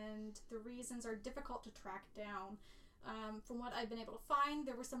 and the reasons are difficult to track down. From what I've been able to find,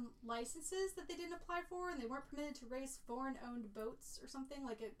 there were some licenses that they didn't apply for, and they weren't permitted to race foreign-owned boats or something.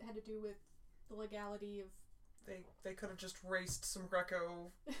 Like it had to do with the legality of. They could have just raced some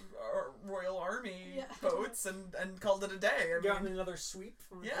Greco Royal Army boats and called it a day. Gotten another sweep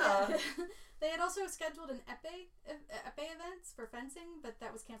from They had also scheduled an épée events for fencing, but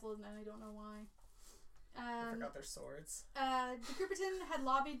that was canceled and I don't know why. I forgot their swords. De Coubertin had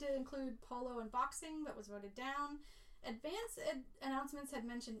lobbied to include polo and boxing, but was voted down. Advance announcements had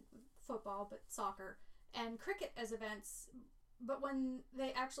mentioned football, but soccer, and cricket as events. But when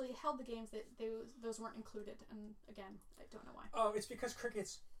they actually held the games, those weren't included. And again, I don't know why. Oh, it's because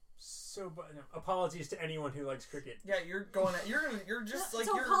cricket's so. No, apologies to anyone who likes cricket. Yeah, you're just like.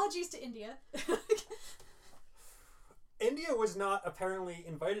 So apologies to India. India was not apparently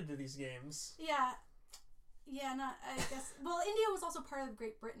invited to these games. Yeah. Yeah, not, I guess. Well, India was also part of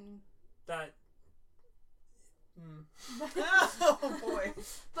Great Britain. That... Oh, boy.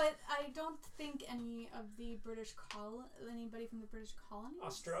 But I don't think anybody from the British colonies.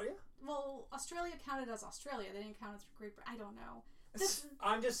 Australia? Well, Australia counted as Australia. They didn't count as Great Britain. I don't know.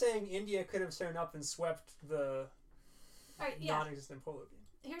 I'm just saying India could have shown up and swept the non-existent polo game.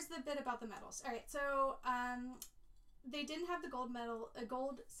 Here's the bit about the medals. All right, so they didn't have the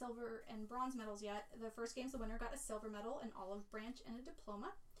gold, silver, and bronze medals yet. The first games, the winner got a silver medal, an olive branch, and a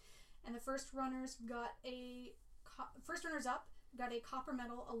diploma. And the first runners up got a copper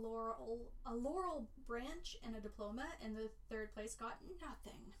medal, a laurel branch, and a diploma. And the third place got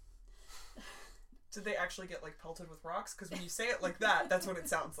nothing. Did they actually get like pelted with rocks? Because when you say it like that, that's what it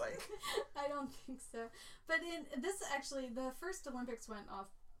sounds like. I don't think so. But in this, actually, the first Olympics went off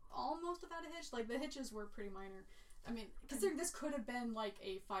almost without a hitch. Like, the hitches were pretty minor. I mean, considering this could have been like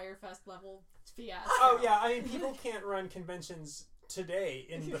a Fyre Fest level fiasco. Oh yeah, I mean, people can't run conventions today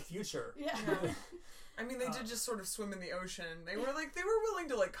in the future. Yeah. I mean, they did just sort of swim in the ocean. They were willing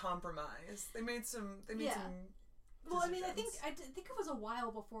to like compromise. They made some. Well, I mean, I think it was a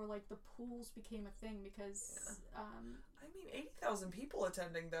while before like the pools became a thing because. I mean, 80,000 people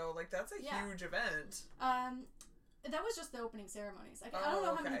attending though, like that's a huge event. That was just the opening ceremonies. I don't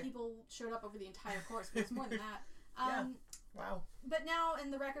know how many people showed up over the entire course, but it's more than that. Wow. But now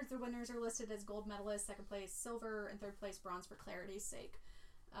in the records, the winners are listed as gold medalists, second place silver, and third place bronze for clarity's sake.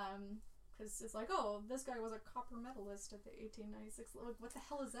 Because it's like, oh, this guy was a copper medalist at the 1896. Like, what the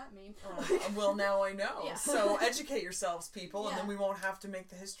hell does that mean? Well, now I know. Yeah. So educate yourselves, people, and then we won't have to make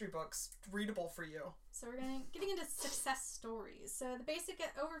the history books readable for you. So we're getting into success stories. So the basic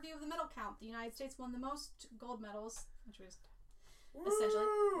overview of the medal count. The United States won the most gold medals, which was essentially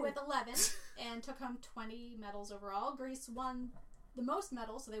with 11, and took home 20 medals overall. Greece won the most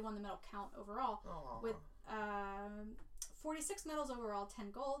medals, so they won the medal count overall with 46 medals overall,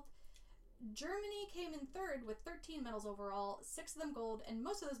 10 gold. Germany came in third with 13 medals overall, 6 of them gold, and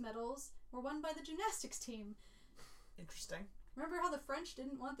most of those medals were won by the gymnastics team. Interesting. Remember how the French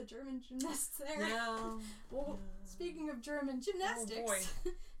didn't want the German gymnasts there? Yeah. Well, speaking of German gymnastics,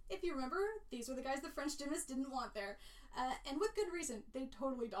 if you remember, these were the guys the French gymnasts didn't want there. And with good reason. They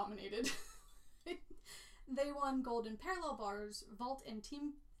totally dominated. They won gold in parallel bars, vault, and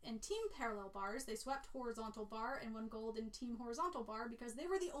team parallel bars. They swept horizontal bar and won gold in team horizontal bar because they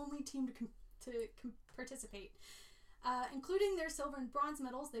were the only team to participate. Including their silver and bronze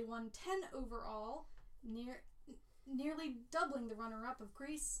medals, they won 10 overall, nearly doubling the runner-up of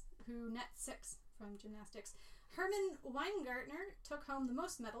Greece, who net 6 from gymnastics. Hermann Weingartner took home the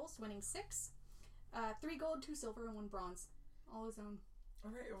most medals, winning 6. 3 gold, 2 silver, and 1 bronze. All his own.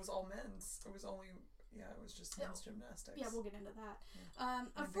 Alright, it was all men's. It was just men's gymnastics. Yeah, we'll get into that.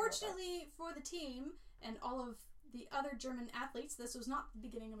 Unfortunately for the team and all of the other German athletes, this was not the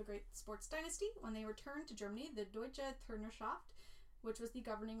beginning of a great sports dynasty. When they returned to Germany, the Deutsche Turnerschaft, which was the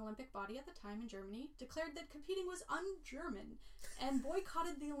governing Olympic body at the time in Germany, declared that competing was un-German and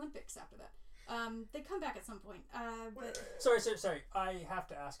boycotted the Olympics after that. They come back at some point. But Sorry. I have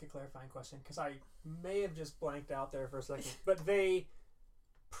to ask a clarifying question because I may have just blanked out there for a second. But they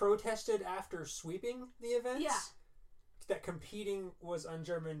protested after sweeping the events? Yeah. That competing was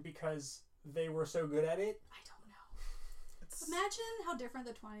un-German because they were so good at it? I don't know. Imagine how different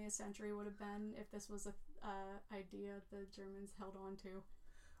the 20th century would have been if this was a idea the Germans held on to.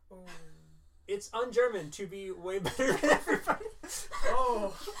 Oh. It's un-German to be way better than everybody.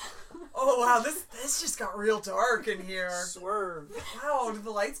 Oh wow, this just got real dark in here. Swerve. Wow, did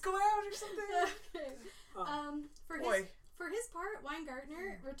the lights go out or something? Okay. For his part,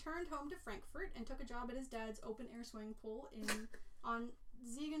 Weingartner returned home to Frankfurt and took a job at his dad's open-air swimming pool on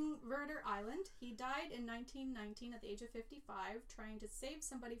Ziegenwerder Island. He died in 1919 at the age of 55, trying to save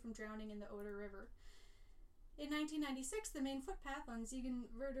somebody from drowning in the Oder River. In 1996, the main footpath on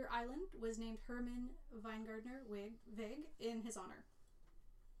Ziegenwerder Island was named Hermann Weingartner Weg in his honor.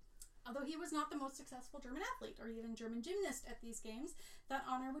 Although he was not the most successful German athlete or even German gymnast at these games, that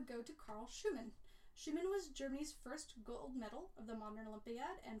honor would go to Karl Schumann. Schumann was Germany's first gold medal of the modern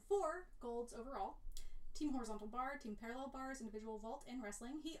Olympiad and 4 golds overall. Team horizontal bar, team parallel bars, individual vault, and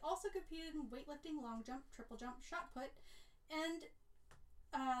wrestling. He also competed in weightlifting, long jump, triple jump, shot put, and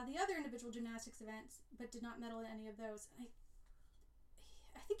the other individual gymnastics events, but did not medal in any of those.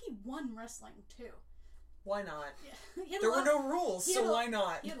 I think he won wrestling too. Why not? Yeah. There were no rules, so why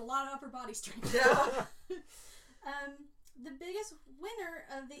not? He had a lot of upper body strength. Yeah. The biggest winner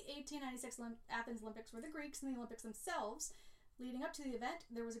of the 1896 Athens Olympics were the Greeks in the Olympics themselves, Leading up to the event,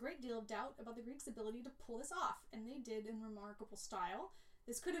 there was a great deal of doubt about the Greeks' ability to pull this off, and they did in remarkable style.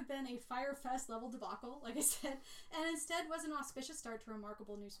 This could have been a Fyre Fest level debacle, like I said, and instead was an auspicious start to a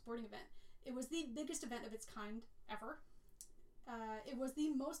remarkable new sporting event. It was the biggest event of its kind ever. It was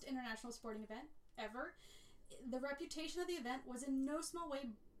the most international sporting event ever. The reputation of the event was in no small way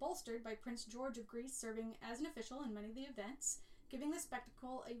bolstered by Prince George of Greece serving as an official in many of the events, giving the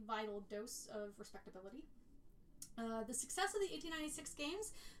spectacle a vital dose of respectability. The success of the 1896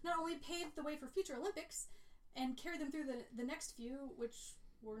 Games not only paved the way for future Olympics and carried them through the next few, which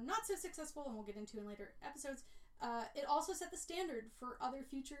were not so successful and we'll get into in later episodes, it also set the standard for other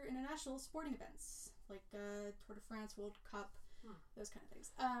future international sporting events, like Tour de France, World Cup, those kind of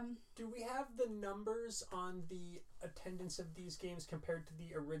things. Do we have the numbers on the attendance of these games compared to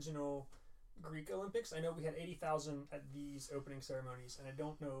the original Greek Olympics? I know we had 80,000 at these opening ceremonies, and I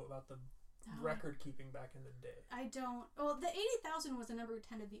don't know about the record keeping back in the day. I don't. Well, the 80,000 was the number who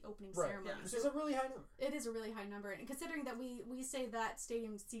attended the opening ceremony. Yeah, which is a really high number. It is a really high number, and considering that we say that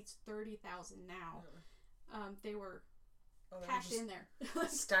stadium seats 30,000 now, they were packed in there,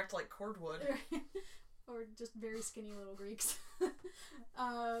 stacked like cordwood, or just very skinny little Greeks. But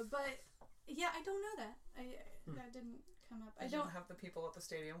yeah, I don't know that. That didn't come up. I don't have the people at the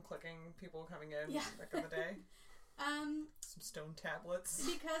stadium clicking people coming in back in the day. Some stone tablets.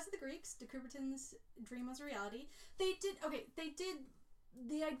 Because of the Greeks, de Coubertin's dream was a reality. They did.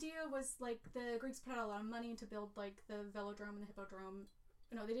 The idea was like the Greeks put out a lot of money to build like the velodrome and the hippodrome.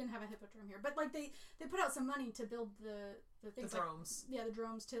 No, they didn't have a hippodrome here, but like they put out some money to build the things, the dromes. Like, the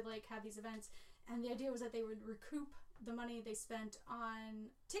dromes to like have these events, and the idea was that they would recoup the money they spent on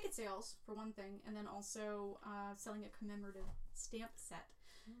ticket sales for one thing, and then also selling a commemorative stamp set.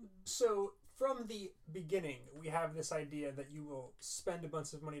 So from the beginning, we have this idea that you will spend a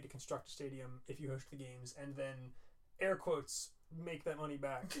bunch of money to construct a stadium if you host the games, and then, air quotes, make that money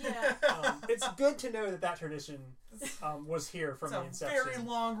back. Yeah. It's good to know that tradition was here from the inception. It's a very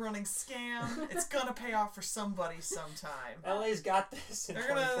long-running scam. It's gonna pay off for somebody sometime. LA's got this in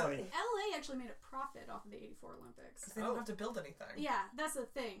 2020. LA actually made a profit off of the 84 Olympics. Because they don't have to build anything. Yeah, that's the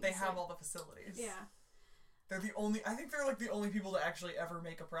thing. They have all the facilities. Yeah. They're the only. I think they're like the only people to actually ever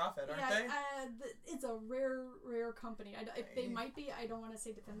make a profit, aren't they? It's a rare company. If they might be, I don't want to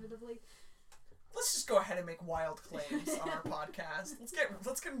say definitively. Let's just go ahead and make wild claims on our podcast.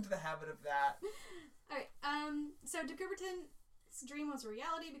 Let's get into the habit of that. All right. So de Coubertin's dream was a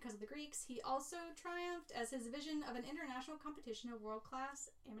reality because of the Greeks. He also triumphed as his vision of an international competition of world-class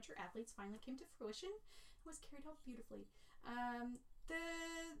amateur athletes finally came to fruition and was carried out beautifully.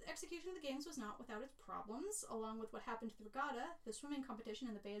 The execution of the games was not without its problems. Along with what happened to the regatta, the swimming competition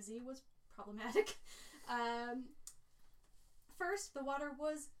in the Bay of Zee was problematic. First, the water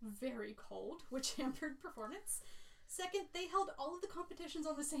was very cold, which hampered performance. Second, they held all of the competitions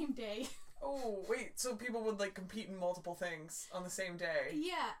on the same day. Oh, wait, so people would like compete in multiple things on the same day?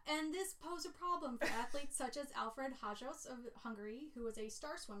 Yeah, and this posed a problem for athletes such as Alfred Hajos of Hungary, who was a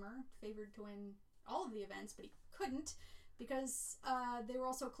star swimmer, favored to win all of the events, but he couldn't. Because they were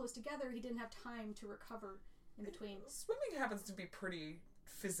all so close together, he didn't have time to recover in between. Swimming happens to be pretty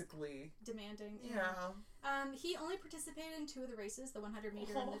physically demanding. Yeah. He only participated in 2 of the races, the 100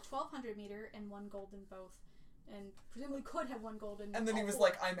 meter and the 1200 meter, and won gold in both. And presumably could have won gold in And then he was 4.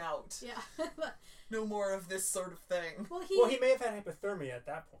 like, I'm out. Yeah. No more of this sort of thing. Well, he may have had hypothermia at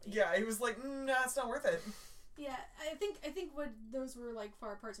that point. Yeah, he was like, nah, it's not worth it. Yeah, I think what those were like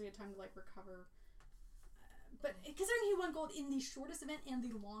far apart, so he had time to like recover. But considering he won gold in the shortest event and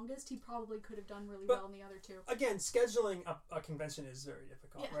the longest, he probably could have done really well in the other 2. Again, scheduling a convention is very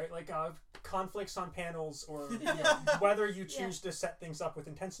difficult, right? Like conflicts on panels, or whether you choose to set things up with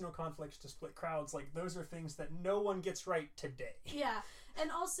intentional conflicts to split crowds. Like those are things that no one gets right today. Yeah, and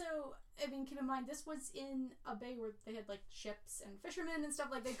also, I mean, keep in mind this was in a bay where they had like ships and fishermen and stuff.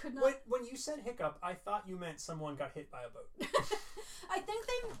 Like they could not. When you said hiccup, I thought you meant someone got hit by a boat. I think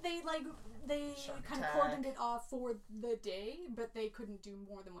they kind of cordoned it off for the day, but they couldn't do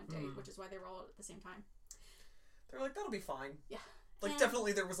more than one day, which is why they were all at the same time. They're like, that'll be fine. Yeah. Like,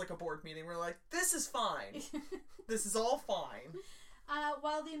 definitely there was like a board meeting where like, this is fine. This is all fine.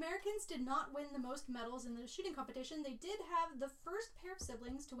 While the Americans did not win the most medals in the shooting competition, they did have the first pair of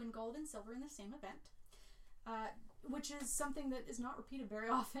siblings to win gold and silver in the same event, which is something that is not repeated very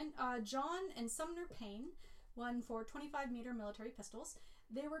often. John and Sumner Payne won for 25-meter military pistols.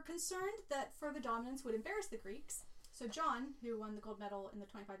 They were concerned that further dominance would embarrass the Greeks. So John, who won the gold medal in the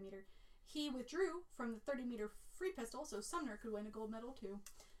 25-meter, he withdrew from the 30-meter free pistol, so Sumner could win a gold medal too.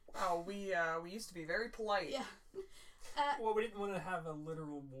 Wow, we used to be very polite. Yeah. Well, we didn't want to have a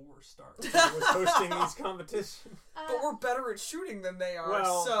literal war start when I was hosting these competitions. But we're better at shooting than they are,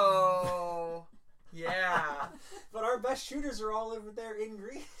 well, so... Yeah. But our best shooters are all over there in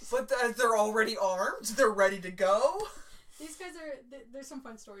Greece. But they're already armed? They're ready to go? These guys there's some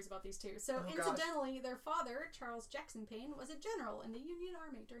fun stories about these two. So, incidentally, their father, Charles Jackson Payne, was a general in the Union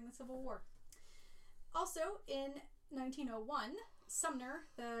Army during the Civil War. Also, in 1901, Sumner,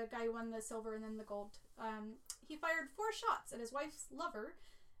 the guy who won the silver and then the gold, he fired 4 shots at his wife's lover,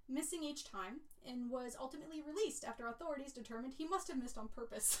 missing each time, and was ultimately released after authorities determined he must have missed on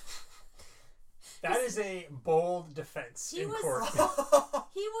purpose. That is a bold defense in court.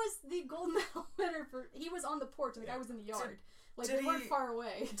 He was the gold medal winner he was on the porch and the guy was in the yard. They weren't far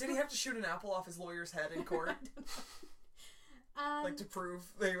away. Did he have to shoot an apple off his lawyer's head in court? To prove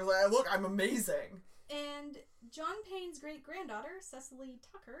they were like, look, I'm amazing. And John Payne's great-granddaughter, Cecily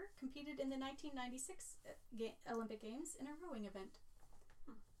Tucker, competed in the 1996 Olympic Games in a rowing event.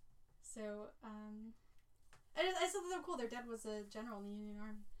 So, I just thought they were cool. Their dad was a general in the Union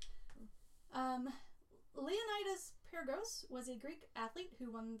Army. Leonidas Pyrgos was a Greek athlete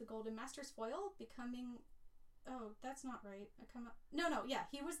who won the gold in Masters foil, becoming... Oh, that's not right.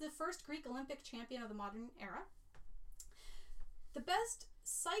 He was the first Greek Olympic champion of the modern era. The best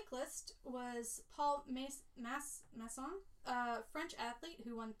cyclist was Paul Masson, a French athlete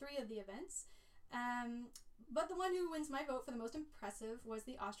who won 3 of the events. But the one who wins my vote for the most impressive was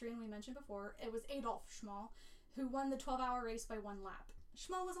the Austrian we mentioned before. It was Adolf Schmal, who won the 12-hour race by 1 lap.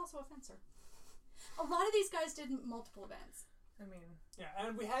 Schmal was also a fencer. A lot of these guys did multiple events. I mean... Yeah,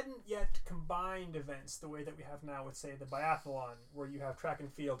 and we hadn't yet combined events the way that we have now with, say, the biathlon, where you have track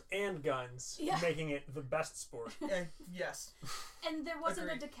and field and guns, making it the best sport. Yes. And there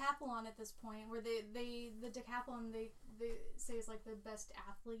wasn't a decathlon at this point, where the decathlon, they say is like the best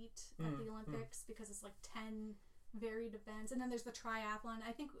athlete at the Olympics, because it's like 10 varied events. And then there's the triathlon,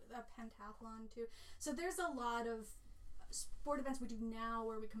 I think a pentathlon too. So there's a lot of sport events we do now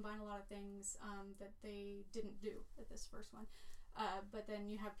where we combine a lot of things that they didn't do at this first one. But then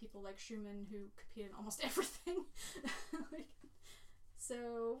you have people like Schumann who compete in almost everything.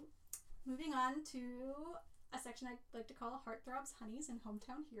 So, moving on to a section I like to call Heartthrobs, Honeys, and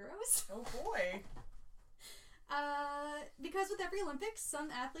Hometown Heroes. Oh boy! Because with every Olympics, some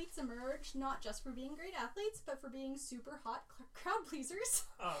athletes emerge not just for being great athletes, but for being super hot crowd pleasers.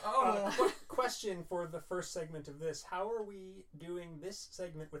 Question for the first segment of this: how are we doing this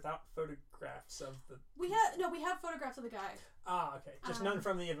segment without photographs of the? We have photographs of the guy. Okay, just none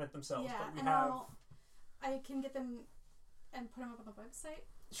from the event themselves. Yeah, but we and have. I can get them and put them up on the website.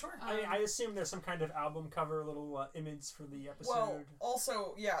 Sure. I assume there's some kind of album cover, little image for the episode. Well,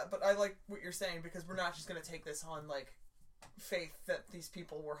 also, yeah, but I like what you're saying, because we're not just going to take this on, like, faith that these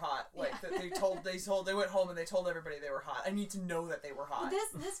people were hot. Like, that they went home and they told everybody they were hot. I need to know that they were hot.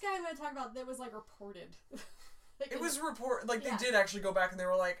 This guy I'm going to talk about, that was, like, reported. They did actually go back and they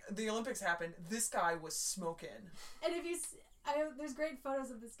were like, the Olympics happened, this guy was smoking. And if there's great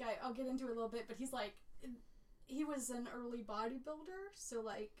photos of this guy, I'll get into it a little bit, but he's like... He was an early bodybuilder, so,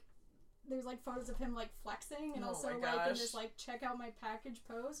 like, there's, like, photos of him, like, flexing, and also, like, in this, like, check out my package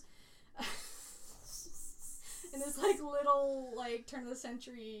pose. In this, like, little, like,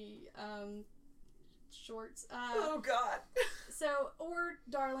 turn-of-the-century, shorts. Oh, God. Or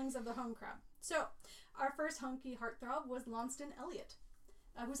darlings of the home crowd. So, our first hunky heartthrob was Launceston Elliot,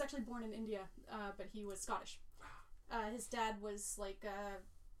 who was actually born in India, but he was Scottish. His dad was, like,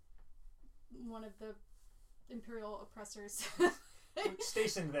 one of the imperial oppressors.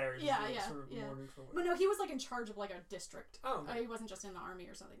 Stationed there. Sort of more neutral. But no, he was like in charge of like a district. Oh, okay. He wasn't just in the army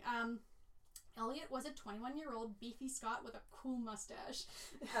or something. Elliot was a 21-year-old beefy Scot with a cool mustache.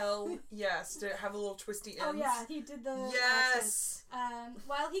 Hell yes. Did it have a little twisty ends? Oh yeah, he did the yes.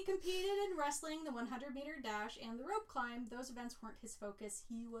 While he competed in wrestling, the 100-meter dash, and the rope climb, those events weren't his focus.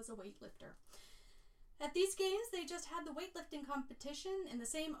 He was a weightlifter. At these games, they just had the weightlifting competition in the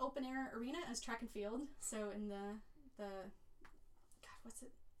same open-air arena as track and field. So in the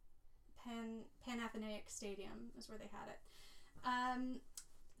Panathenaic Stadium is where they had it.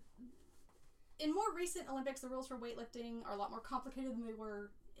 In more recent Olympics, the rules for weightlifting are a lot more complicated than they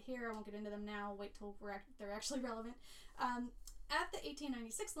were here. I won't get into them now. Wait till they're actually relevant. At the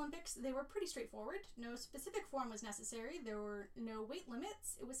 1896 Olympics, they were pretty straightforward. No specific form was necessary. There were no weight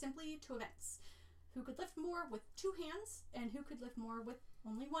limits. It was simply 2 events. Who could lift more with 2 hands, and who could lift more with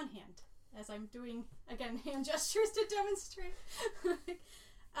only 1 hand. As I'm doing, again, hand gestures to demonstrate.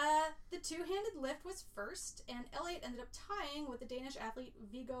 The 2-handed lift was first, and Elliot ended up tying with the Danish athlete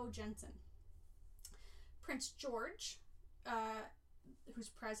Viggo Jensen. Prince George whose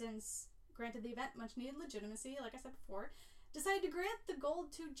presence granted the event much needed legitimacy, like I said before, decided to grant the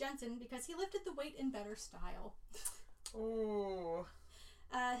gold to Jensen because he lifted the weight in better style. Ooh.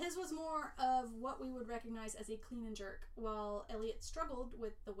 His was more of what we would recognize as a clean and jerk, while Elliot struggled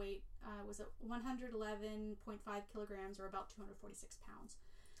with the weight, was at 111.5 kilograms, or about 246 pounds.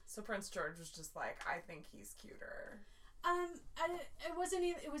 So Prince George was just like, I think he's cuter. It wasn't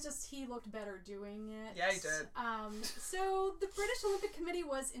even, it was just he looked better doing it. Yeah, he did. So the British Olympic Committee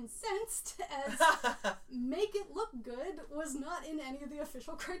was incensed, as make it look good was not in any of the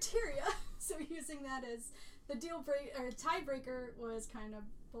official criteria. So using that as the tiebreaker was kind of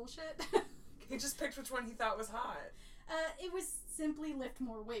bullshit. He just picked which one he thought was hot. It was simply lift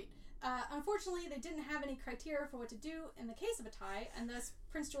more weight. Unfortunately, they didn't have any criteria for what to do in the case of a tie, and thus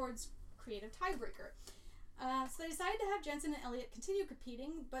Prince George created tiebreaker. So they decided to have Jensen and Elliot continue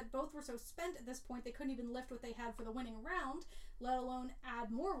competing, but both were so spent at this point they couldn't even lift what they had for the winning round, let alone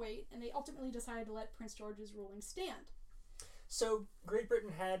add more weight, and they ultimately decided to let Prince George's ruling stand. So Great Britain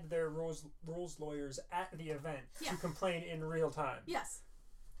had their rules lawyers at the event to complain in real time. Yes.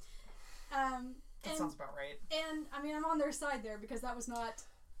 That sounds about right. And, I mean, I'm on their side there because that was not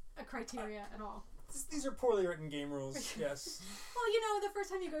a criteria at all. These are poorly written game rules, yes. Well, you know, the first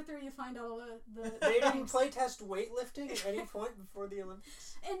time you go through, you find all the They didn't playtest weightlifting at any point before the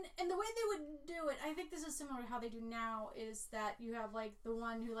Olympics? And the way they would do it, I think this is similar to how they do now, is that you have, like, the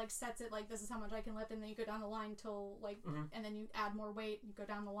one who, like, sets it, like, this is how much I can lift, and then you go down the line till, like, and then you add more weight, you go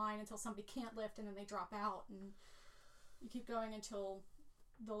down the line until somebody can't lift, and then they drop out, and you keep going until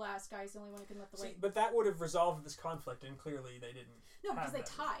the last guy's the only one who can lift the weight. But that would have resolved this conflict, and clearly they didn't. No, because they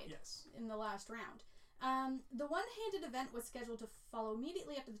tied in the last round. The one-handed event was scheduled to follow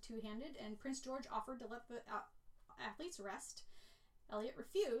immediately after the two-handed, and Prince George offered to let the athletes rest. Elliot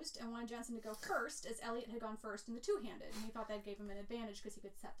refused and wanted Jensen to go first, as Elliot had gone first in the two-handed, and he thought that gave him an advantage because he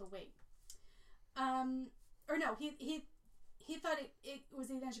could set the weight. He thought it was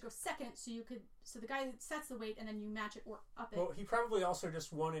the advantage to go second, so the guy sets the weight and then you match it or up it. Well, he probably also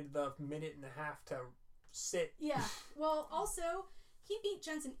just wanted the minute and a half to sit. Yeah. Well, also, he beat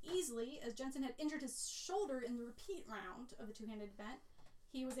Jensen easily, as Jensen had injured his shoulder in the repeat round of the two-handed event.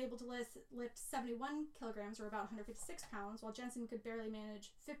 He was able to lift 71 kilograms, or about 156 pounds, while Jensen could barely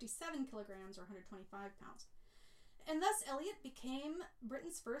manage 57 kilograms, or 125 pounds. And thus, Elliot became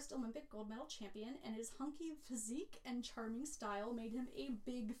Britain's first Olympic gold medal champion, and his hunky physique and charming style made him a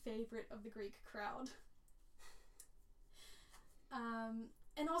big favorite of the Greek crowd.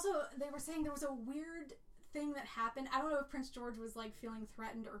 And also, they were saying there was a weird thing that happened. I don't know if Prince George was, like, feeling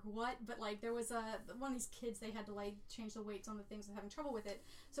threatened or what, but, like, there was one of these kids, they had to, like, change the weights on the things and having trouble with it.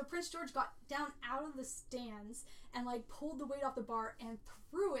 So Prince George got down out of the stands and, like, pulled the weight off the bar and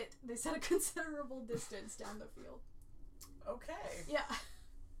threw it, they said, a considerable distance down the field. Okay. Yeah.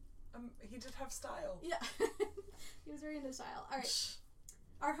 He did have style. Yeah. He was very into style. Alright.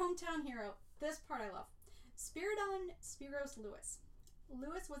 Our hometown hero. This part I love. Spiridon Spiros Lewis.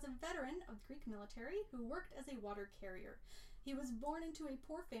 Lewis was a veteran of the Greek military who worked as a water carrier. He was born into a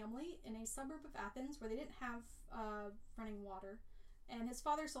poor family in a suburb of Athens where they didn't have running water. And his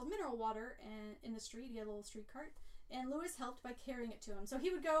father sold mineral water in the street. He had a little street cart. And Lewis helped by carrying it to him. So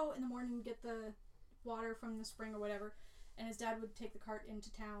he would go in the morning and get the water from the spring or whatever. And his dad would take the cart into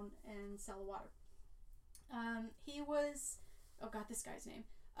town and sell the water. He was, this guy's name,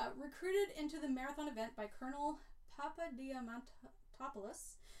 recruited into the marathon event by Colonel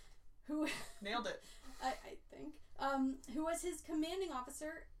Papadiamantopoulos, who nailed it. I think, who was his commanding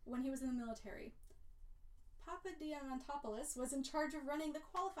officer when he was in the military. Papadiamantopoulos was in charge of running the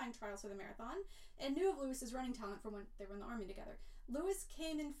qualifying trials for the marathon and knew of Lewis's running talent from when they were in the army together. Lewis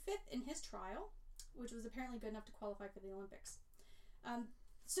came in 5th in his trial, which was apparently good enough to qualify for the Olympics.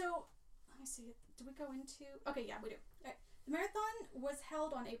 So, let me see, do we go into... Okay, yeah, we do. Right. The marathon was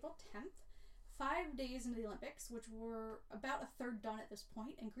held on April 10th, 5 days into the Olympics, which were about a third done at this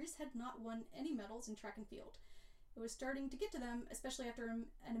point, and Greece had not won any medals in track and field. It was starting to get to them, especially after an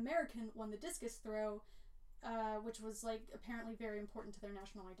American won the discus throw, which was, like, apparently very important to their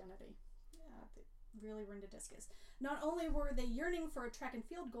national identity. They really were into discus. Not only were they yearning for a track and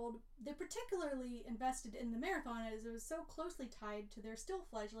field gold, they particularly invested in the marathon as it was so closely tied to their still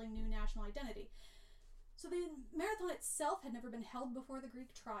fledgling new national identity. So the marathon itself had never been held before the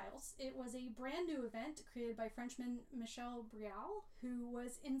Greek trials. It was a brand new event created by Frenchman Michel Brial, who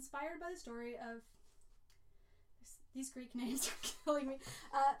was inspired by the story of... These Greek names are killing me.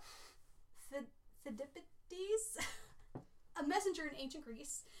 Thedipides, a messenger in ancient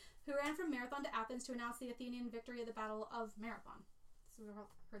Greece, who ran from Marathon to Athens to announce the Athenian victory at the Battle of Marathon. So we've all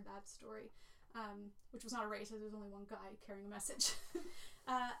heard that story. which was not a race. There was only one guy carrying a message.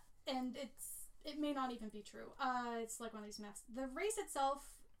 And it may not even be true. It's like one of these myths. The race itself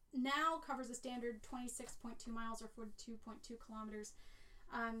now covers a standard 26.2 miles or 42.2 kilometers.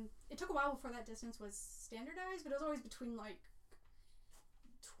 It took a while before that distance was standardized, but it was always between like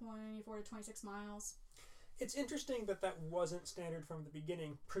 24 to 26 miles. It's interesting that wasn't standard from the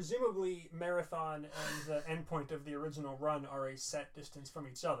beginning. Presumably, marathon and the endpoint of the original run are a set distance from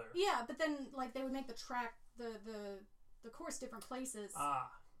each other. Yeah, but then like they would make the track, the course different places.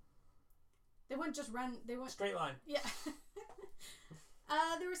 They wouldn't just run. They went straight line. Yeah.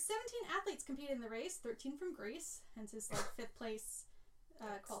 There were 17 athletes competing in the race, 13 from Greece, hence his like 5th place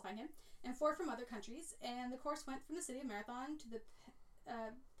qualifying him, and 4 from other countries. And the course went from the city of Marathon to the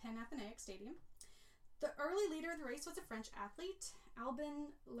Panathinaikos Stadium. The early leader of the race was a French athlete, Albin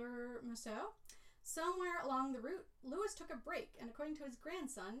Lermousseau. Somewhere along the route, Lewis took a break and, according to his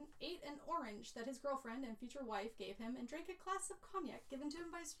grandson, ate an orange that his girlfriend and future wife gave him and drank a glass of cognac given to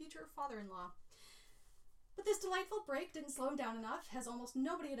him by his future father-in-law. But this delightful break didn't slow him down enough, as almost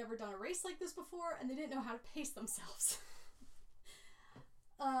nobody had ever done a race like this before, and they didn't know how to pace themselves.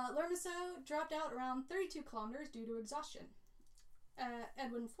 Lermousseau dropped out around 32 kilometers due to exhaustion.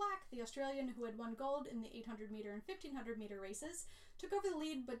 Edwin Flack, the Australian who had won gold in the 800-meter and 1500-meter races, took over the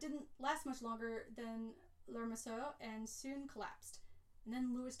lead but didn't last much longer than Lermousseau and soon collapsed. And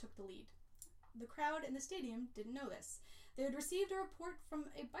then Lewis took the lead. The crowd in the stadium didn't know this. They had received a report from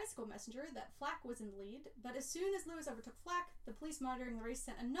a bicycle messenger that Flack was in the lead, but as soon as Lewis overtook Flack, the police monitoring the race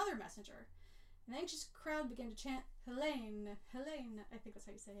sent another messenger. An anxious crowd began to chant, Helene, Helene, I think that's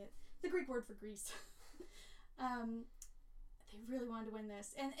how you say it, the Greek word for Greece. They really wanted to win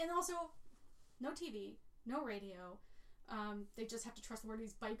this. And also, no TV, no radio. They just have to trust the word of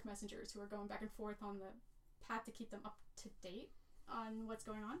these bike messengers who are going back and forth on the path to keep them up to date on what's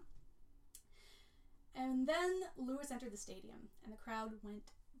going on. And then Lewis entered the stadium, and the crowd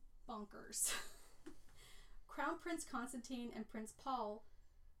went bonkers. Crown Prince Constantine and Prince Paul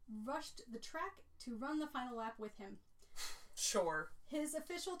rushed the track to run the final lap with him. Sure. His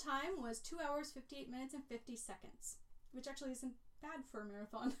official time was 2 hours, 58 minutes, and 50 seconds. Which actually isn't bad for a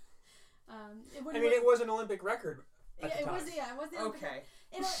marathon. It was an Olympic record. It was the Olympic okay. record.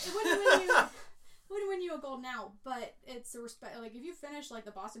 It wouldn't win you a gold now, but it's a respect. Like if you finish like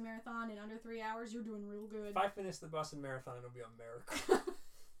the Boston Marathon in under 3 hours, you're doing real good. If I finish the Boston Marathon, it'll be a miracle.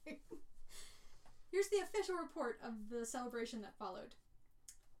 Here's the official report of the celebration that followed.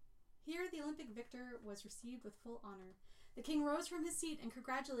 Here, the Olympic victor was received with full honor. The king rose from his seat and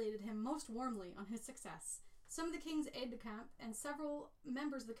congratulated him most warmly on his success. Some of the king's aides-de-camp and several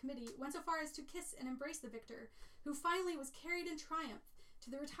members of the committee went so far as to kiss and embrace the victor, who finally was carried in triumph to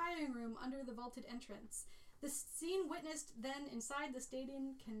the retiring room under the vaulted entrance. The scene witnessed then inside the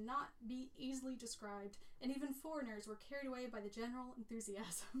stadium cannot be easily described, and even foreigners were carried away by the general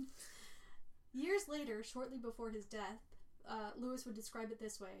enthusiasm. Years later, shortly before his death, Lewis would describe it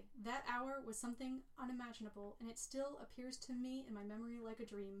this way: "That hour was something unimaginable, and it still appears to me in my memory like a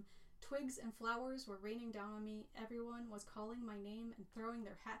dream. Twigs and flowers were raining down on me. Everyone was calling my name and throwing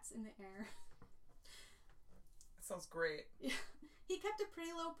their hats in the air." That sounds great. Yeah. He kept a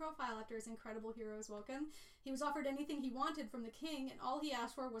pretty low profile after his incredible hero's welcome. He was offered anything he wanted from the king, and all he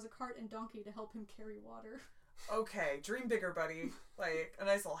asked for was a cart and donkey to help him carry water. Okay, dream bigger, buddy. Like, a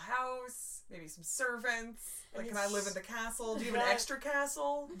nice little house, maybe some servants. Like, can I live in the castle? Do you have an extra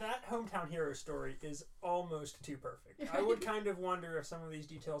castle? That hometown hero story is almost too perfect. I would kind of wonder if some of these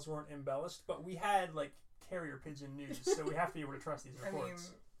details weren't embellished, but we had, like, carrier pigeon news, so we have to be able to trust these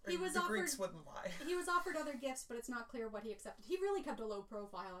reports. The Greeks wouldn't lie. He was offered other gifts, but it's not clear what he accepted. He really kept a low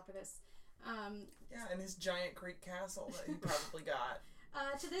profile after this. Yeah, and his giant Greek castle that he probably got.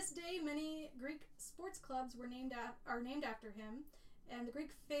 To this day, many Greek sports clubs are named after him, and the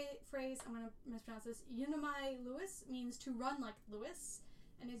Greek phrase, I'm going to mispronounce this, eunomai Lewis, means to run like Lewis,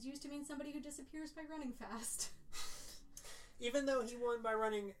 and is used to mean somebody who disappears by running fast. Even though he won by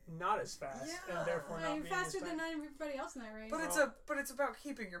running not as fast, and therefore not being faster than everybody else in that race. But it's about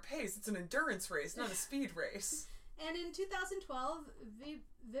keeping your pace. It's an endurance race, not a speed race. And in 2012,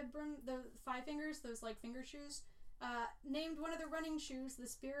 Vibram, the Five Fingers, those like finger shoes, named one of the running shoes the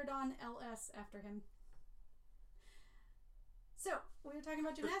Spiridon LS after him. So, we were talking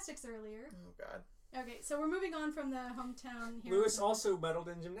about gymnastics earlier. Oh, God. Okay, so we're moving on from the hometown hero. Lewis also medaled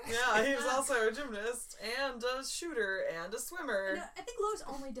in gymnastics. Yeah, he was also a gymnast, and a shooter, and a swimmer. No, I think Lewis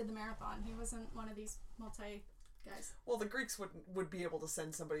only did the marathon. He wasn't one of these guys. Well, the Greeks would be able to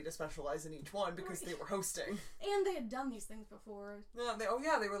send somebody to specialize in each one because they were hosting. And they had done these things before. Yeah,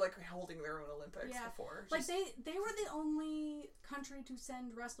 they were like holding their own Olympics before. Like they were the only country to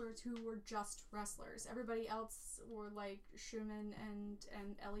send wrestlers who were just wrestlers. Everybody else were like Schumann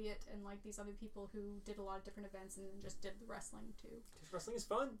and Elliott and like these other people who did a lot of different events and just did the wrestling too. Because wrestling is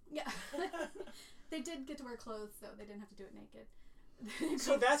fun. Yeah. They did get to wear clothes though. They didn't have to do it naked.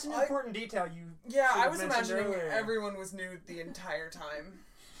 So that's an important detail you. Yeah, I was imagining everyone was nude the entire time.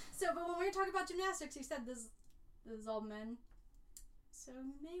 So, but when we were talking about gymnastics, you said this is all men. So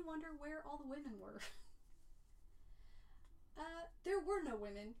you may wonder where all the women were. There were no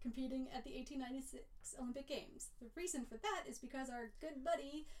women competing at the 1896 Olympic Games. The reason for that is because our good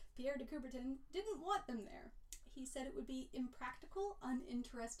buddy Pierre de Coubertin didn't want them there. He said it would be impractical,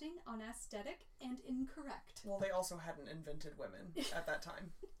 uninteresting, unaesthetic, and incorrect. Well, they also hadn't invented women at that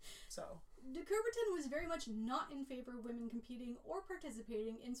time, so... De Coubertin was very much not in favor of women competing or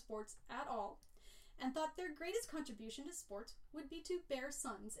participating in sports at all, and thought their greatest contribution to sports would be to bear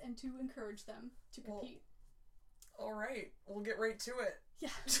sons and to encourage them to compete. Well, all right, we'll get right to it. Yeah.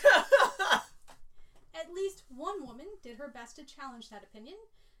 At least one woman did her best to challenge that opinion,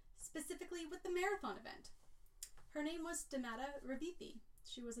 specifically with the marathon event. Her name was Demata Revithi.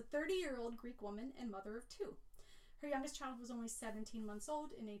 She was a 30-year-old Greek woman and mother of 2. Her youngest child was only 17 months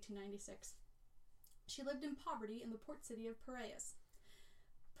old in 1896. She lived in poverty in the port city of Piraeus.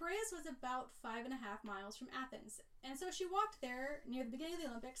 Piraeus was about 5.5 miles from Athens, and so she walked there near the beginning of the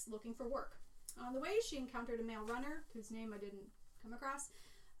Olympics looking for work. On the way, she encountered a male runner, whose name I didn't come across,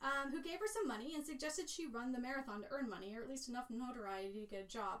 who gave her some money and suggested she run the marathon to earn money, or at least enough notoriety to get a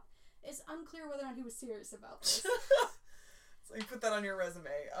job. It's unclear whether or not he was serious about this. So you put that on your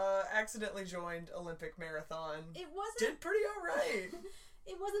resume. Accidentally joined Olympic marathon. It wasn't... Did pretty alright.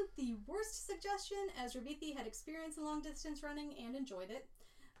 It wasn't the worst suggestion, as Revithi had experience in long-distance running and enjoyed it.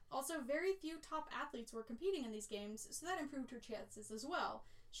 Also, very few top athletes were competing in these games, so that improved her chances as well.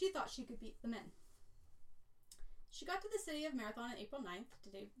 She thought she could beat the men. She got to the city of Marathon on April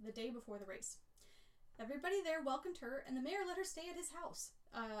 9th, the day before the race. Everybody there welcomed her, and the mayor let her stay at his house.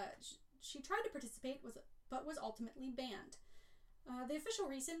 She tried to participate, but was ultimately banned. The official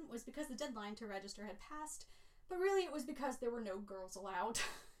reason was because the deadline to register had passed, but really it was because there were no girls allowed.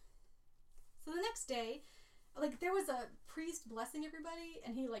 So the next day, there was a priest blessing everybody,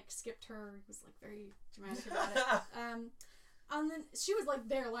 and he, skipped her. He was, very dramatic about it. And then she was,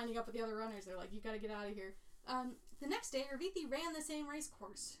 there lining up with the other runners. They're like, you gotta get out of here. The next day, Revithi ran the same race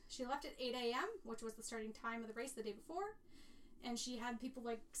course. She left at 8 a.m., which was the starting time of the race the day before, and she had people,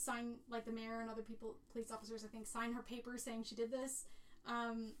 sign, the mayor and other people, police officers, I think, sign her papers saying she did this.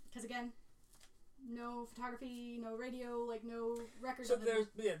 Because, again, no photography, no radio, no records. So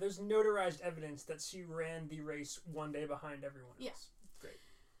there's notarized evidence that she ran the race one day behind everyone else. Yeah. Great.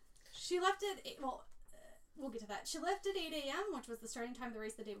 She left at, we'll get to that. She left at 8 a.m., which was the starting time of the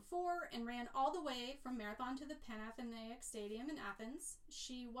race the day before, and ran all the way from Marathon to the Panathenaic Stadium in Athens.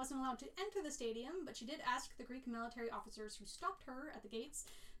 She wasn't allowed to enter the stadium, but she did ask the Greek military officers who stopped her at the gates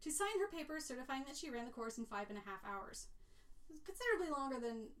to sign her papers certifying that she ran the course in 5.5 hours. It was considerably longer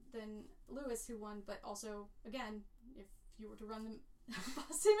than Lewis, who won, but also, again, if you were to run the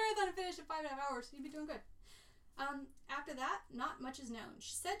Boston Marathon and finish in 5.5 hours, you'd be doing good. After that, not much is known.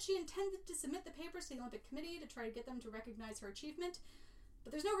 She said she intended to submit the papers to the Olympic Committee to try to get them to recognize her achievement,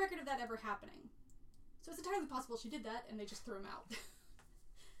 but there's no record of that ever happening. So it's entirely possible she did that and they just threw him out.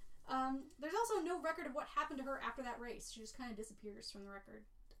 There's also no record of what happened to her after that race. She just kind of disappears from the record.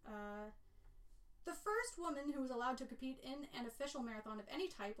 The first woman who was allowed to compete in an official marathon of any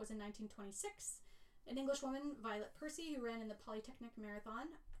type was in 1926. An English woman, Violet Percy, who ran in the Polytechnic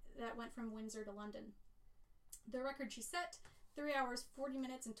Marathon that went from Windsor to London. The record she set, 3 hours, 40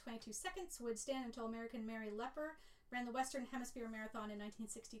 minutes, and 22 seconds, would stand until American Mary Lepper ran the Western Hemisphere Marathon in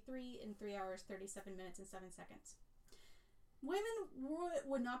 1963 in 3 hours, 37 minutes, and 7 seconds. Women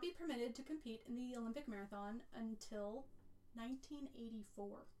would not be permitted to compete in the Olympic marathon until 1984.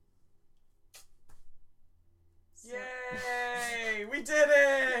 So, yay! We did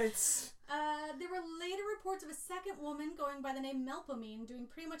it! There were later reports of a second woman going by the name Melpomene doing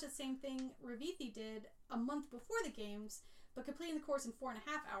pretty much the same thing Revithi did a month before the games, but completing the course in 4.5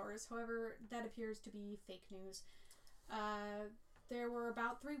 hours. However, that appears to be fake news. There were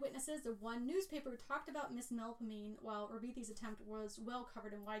about 3 witnesses. The one newspaper talked about Miss Melpomene, while Revithi's attempt was well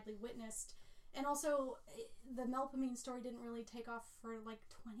covered and widely witnessed. And also, the Melpomene story didn't really take off for 20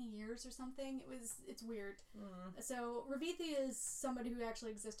 years or something. It's weird. So Revithi is somebody who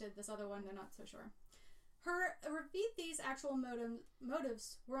actually existed. This other one, they're not so sure. Rafithi's actual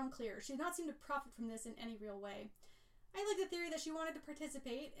motives were unclear. She did not seem to profit from this in any real way. I like the theory that she wanted to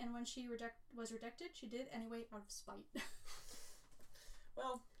participate, and when she was rejected, she did anyway out of spite.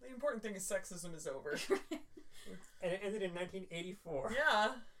 Well, the important thing is sexism is over. And it ended in 1984.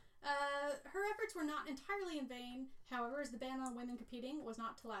 Yeah. Her efforts were not entirely in vain. However, as the ban on women competing was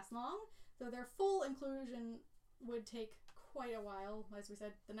not to last long, though their full inclusion would take quite a while. As we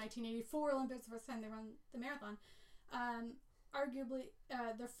said, the 1984 Olympics, the first time they run the marathon. Arguably,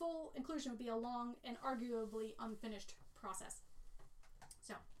 their full inclusion would be a long and arguably unfinished process.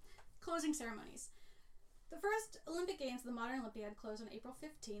 So, closing ceremonies. The first Olympic Games of the modern Olympiad closed on April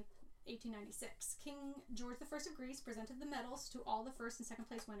 15th, 1896. King George I of Greece presented the medals to all the first and second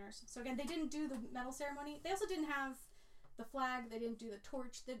place winners. So again, they didn't do the medal ceremony. They also didn't have the flag. They didn't do the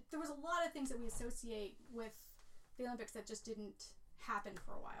torch. There was a lot of things that we associate with the Olympics that just didn't happen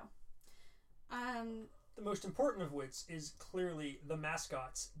for a while. The most important of which is clearly the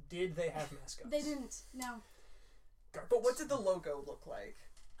mascots. Did they have mascots? They didn't, no. But what did the logo look like?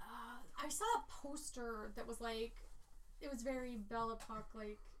 I saw a poster that was like, it was very Belle Epoque,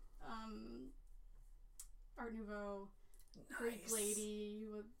 like, Art Nouveau, nice. Greek lady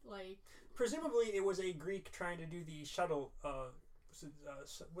with like. Presumably, it was a Greek trying to do the shuttle.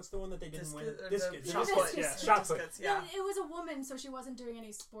 What's the one that they didn't win? Discus. Shot put. Yeah, shot put. Yeah. No, it was a woman, so she wasn't doing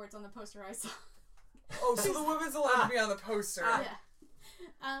any sports on the poster I saw. Oh, so the woman's allowed to be on the poster.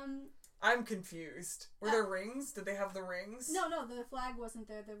 Yeah. I'm confused. Were there rings? Did they have the rings? No, the flag wasn't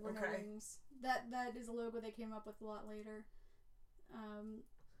there. There were no rings. That is a logo they came up with a lot later.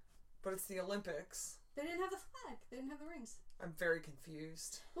 But it's the Olympics. They didn't have the flag. They didn't have the rings. I'm very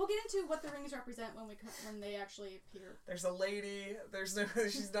confused. We'll get into what the rings represent when they actually appear. There's a lady.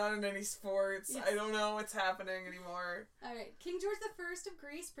 She's not in any sports. Yes. I don't know what's happening anymore. All right. King George I of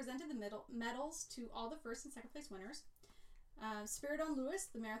Greece presented the medals to all the first and second place winners. Spiridon Lewis,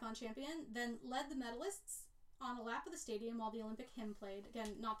 the marathon champion, then led the medalists on a lap of the stadium while the Olympic hymn played.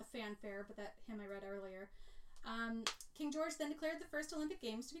 Again, not the fanfare, but that hymn I read earlier. King George then declared the first Olympic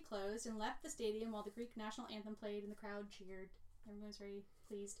Games to be closed and left the stadium while the Greek national anthem played and the crowd cheered. Everyone was very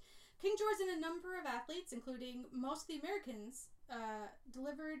pleased. King George and a number of athletes, including most of the Americans,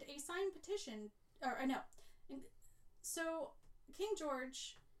 delivered a signed petition. So King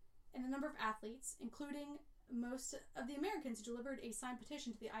George and a number of athletes, including most of the Americans who delivered a signed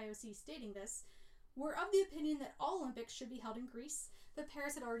petition to the IOC stating this, were of the opinion that all Olympics should be held in Greece, that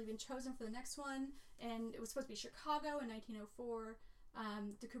Paris had already been chosen for the next one, and it was supposed to be Chicago in 1904.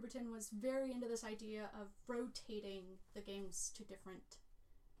 De Coubertin was very into this idea of rotating the games to different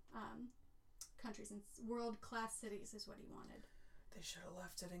countries, and world-class cities is what he wanted. They should have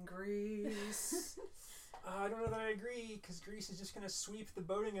left it in Greece. I don't know that I agree, because Greece is just going to sweep the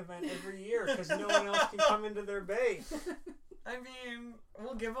boating event every year, because no one else can come into their bay. I mean,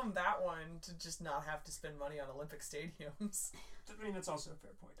 we'll give them that one to just not have to spend money on Olympic stadiums. I mean, that's also a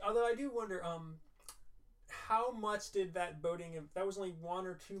fair point. Although I do wonder, how much did that boating... That was only 1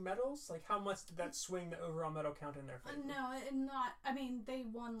 or 2 medals? Like, how much did that swing the overall medal count in their favor? No, not... I mean, they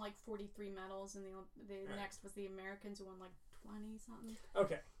won, like, 43 medals, and the next was the Americans, who won, like, 20-something.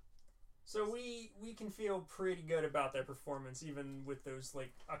 Okay. So we can feel pretty good about their performance, even with those,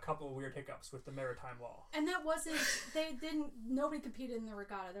 like, a couple of weird hiccups with the maritime law. And that wasn't... Nobody competed in the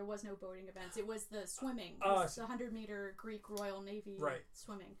regatta. There was no boating events. It was the swimming. It was the 100-meter Greek Royal Navy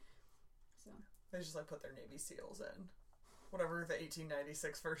swimming. So... They just, like, put their Navy SEALs in. Whatever the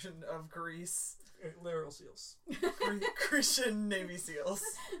 1896 version of Greece. Literal SEALs. Grecian Navy SEAls.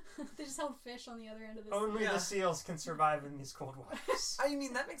 They just held fish on the other end of the Only the SEALs can survive in these cold waters. I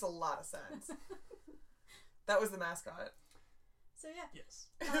mean, that makes a lot of sense. That was the mascot. So, yeah. Yes.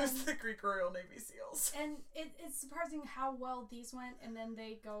 It was the Greek Royal Navy SEAls. And it's surprising how well these went, and then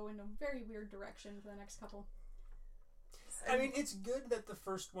they go in a very weird direction for the next couple. I mean, it's good that the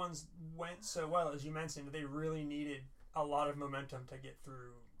first ones went so well. As you mentioned, they really needed a lot of momentum to get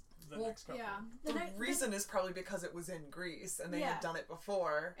through the next couple. Yeah. The reason is probably because it was in Greece, and they had done it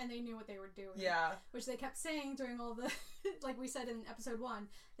before. And they knew what they were doing. Yeah. Which they kept saying during all the... like we said in episode 1.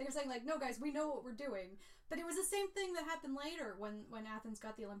 They were saying, like, no, guys, we know what we're doing. But it was the same thing that happened later when Athens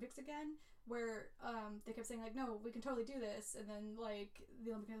got the Olympics again, where they kept saying, like, no, we can totally do this. And then, like,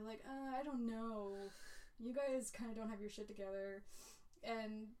 the Olympics were like, I don't know. You guys kind of don't have your shit together.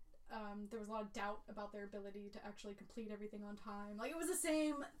 And there was a lot of doubt about their ability to actually complete everything on time. Like, it was the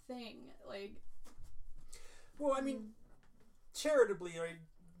same thing. Like, well, I mean, charitably,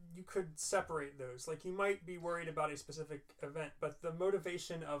 you could separate those. Like, you might be worried about a specific event, but the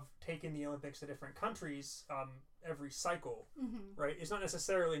motivation of taking the Olympics to different countries every cycle, right, is not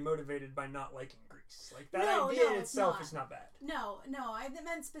necessarily motivated by not liking Greece. Like, that idea in itself is not bad. No, I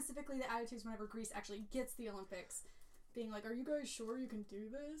meant specifically the attitudes whenever Greece actually gets the Olympics, being like, are you guys sure you can do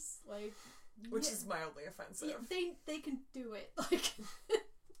this? Like, which is mildly offensive. Yeah, they can do it. Like,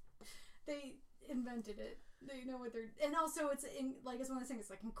 they invented it. They know what they're... And also, it's one of those things, it's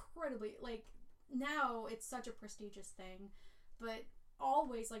like incredibly... Like, now it's such a prestigious thing, but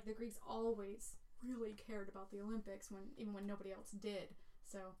always, like, the Greeks always really cared about the Olympics, even when nobody else did.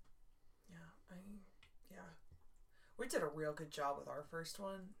 So... Yeah. We did a real good job with our first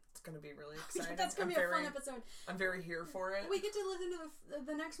one. It's going to be really exciting. That's going to be a fun episode. I'm very here for it. We get to listen to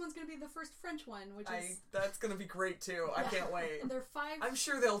the next one's going to be the first French one, which is... That's going to be great, too. Yeah. I can't wait. And they're I'm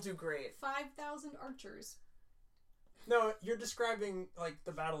sure they'll do great. 5,000 archers. No, you're describing, like,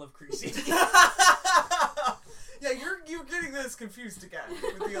 the Battle of Crecy. Yeah, you're getting this confused again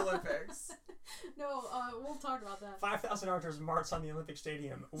with the Olympics. No, we'll talk about that. 5,000 archers march on the Olympic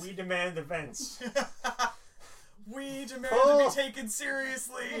Stadium. We demand events. We demand to be taken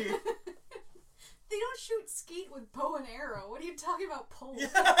seriously. They don't shoot skeet with bow and arrow. What are you talking about, pole? Yeah.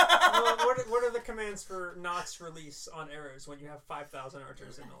 Well, what are the commands for knots release on arrows when you have 5,000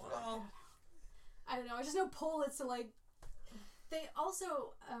 archers in the line? Well, I don't know. I just know pole. It's to like. They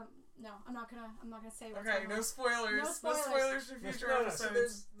also. No, I'm not gonna say what's going on. No spoilers. No spoilers for future episodes.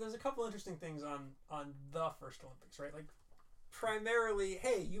 So there's a couple interesting things on the first Olympics, right? Like, primarily,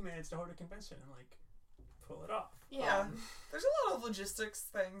 hey, you managed to hold a convention and like pull it off. Yeah. There's a lot of logistics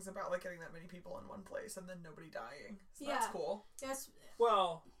things about like getting that many people in one place and then nobody dying. So that's cool. Yes.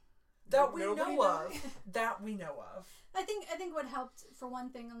 Well, that we know of. That we know of. I think what helped, for one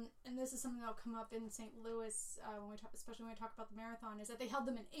thing, and this is something that'll come up in St. Louis especially when we talk about the marathon, is that they held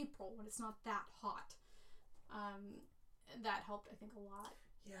them in April when it's not that hot. That helped, I think, a lot.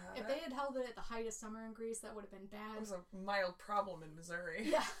 Yeah. If they had held it at the height of summer in Greece, that would have been bad. It was a mild problem in Missouri.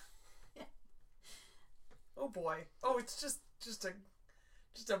 Yeah. Oh boy. Oh, it's just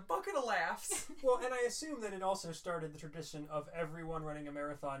a bucket of laughs. Well, and I assume that it also started the tradition of everyone running a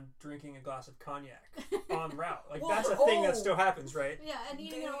marathon drinking a glass of cognac en route. Like, that's a thing that still happens, right? Yeah, and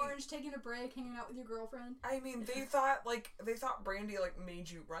eating an orange, taking a break, hanging out with your girlfriend. I mean, they thought brandy like made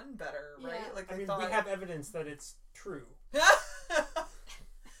you run better, right? Yeah. Like, we have evidence that it's true.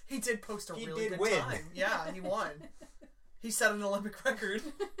 He did post a really good time. Yeah, he won. He set an Olympic record.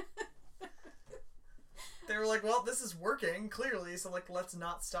 They were like, well, this is working, clearly, so, like, let's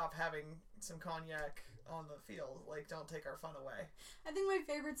not stop having some cognac on the field. Like, don't take our fun away. I think my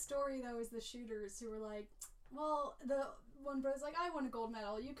favorite story, though, is the shooters who were like, well, the one brother's like, I won a gold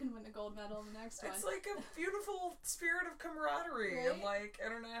medal, you can win a gold medal in the next one. It's like a beautiful spirit of camaraderie and, like,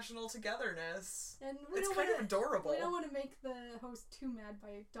 international togetherness. And it's kind of adorable. We don't want to make the host too mad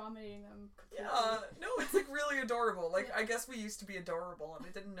by dominating them completely. Yeah, no, it's, like, really adorable. Like, I guess we used to be adorable, and I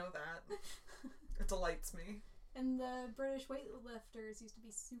didn't know that. It delights me. And the British weightlifters used to be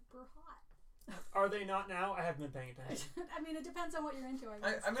super hot. Are they not now? I haven't been paying attention. I mean, it depends on what you're into, I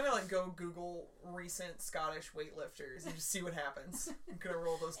guess. I'm gonna like go Google recent Scottish weightlifters and just see what happens. I'm gonna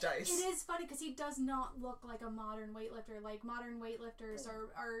roll those dice. It is funny because he does not look like a modern weightlifter. Like, modern weightlifters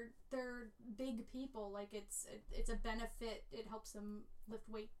they're big people. Like, it's a benefit. It helps them lift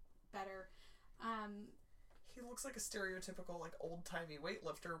weight better. He looks like a stereotypical, like, old-timey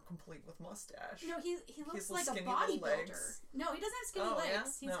weightlifter, complete with mustache. No, he looks like a bodybuilder. No, he doesn't have skinny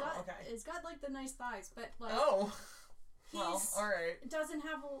legs. Yeah? He's got, like, the nice thighs, but, like... Oh! Well, alright. Doesn't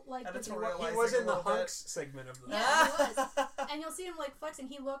have, like... Editorializing he was in the hunks segment of the... Yeah, he was. And you'll see him, like, flexing.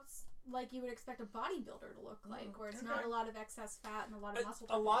 He looks like you would expect a bodybuilder to look like, where it's not a lot of excess fat and a lot of muscle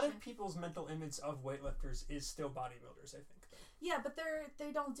definition. A lot of people's mental image of weightlifters is still bodybuilders, I think. Yeah, but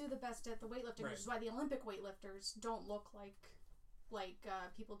they don't do the best at the weightlifting, which is why the Olympic weightlifters don't look like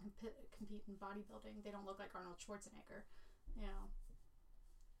people compete in bodybuilding. They don't look like Arnold Schwarzenegger, you know.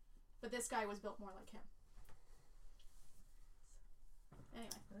 But this guy was built more like him.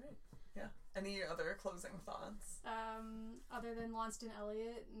 Anyway. All right. Yeah. Any other closing thoughts? Other than Lonston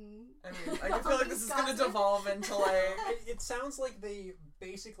Elliott and... I mean, I feel like this is going to devolve into, like... It sounds like they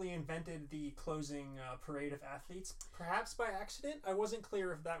basically invented the closing parade of athletes, perhaps by accident. I wasn't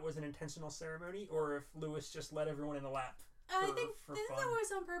clear if that was an intentional ceremony or if Lewis just let everyone in the lap I think that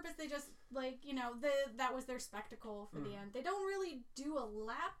was on purpose. They just, like, you know, that was their spectacle for the end. They don't really do a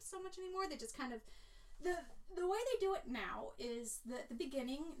lap so much anymore. They just kind of... The way they do it now is that at the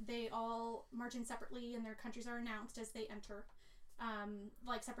beginning, they all march in separately and their countries are announced as they enter,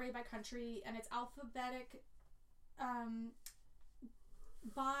 like separated by country, and it's alphabetic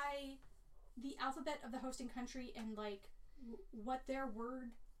by the alphabet of the hosting country and like what their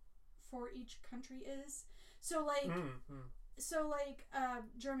word for each country is. So like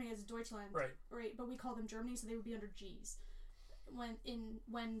Germany is Deutschland, right? But we call them Germany, so they would be under G's when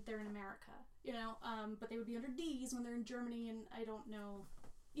they're in America, you know. But they would be under D's when they're in Germany, and I don't know,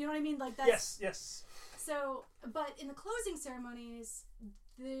 you know what I mean? Like that's yes. So, but in the closing ceremonies,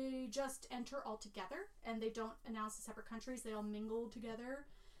 they just enter all together, and they don't announce the separate countries. They all mingle together,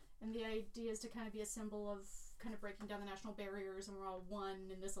 and the idea is to kind of be a symbol of kind of breaking down the national barriers, and we're all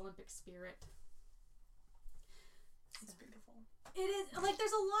one in this Olympic spirit. It's beautiful. It is, like,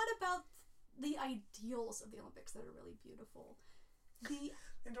 there's a lot about the ideals of the Olympics that are really beautiful.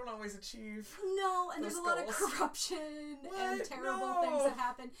 They don't always achieve. No, and there's a lot of corruption and terrible things that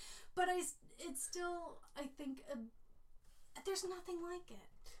happen. But it's still, I think, there's nothing like it.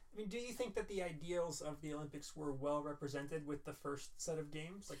 I mean, do you think that the ideals of the Olympics were well represented with the first set of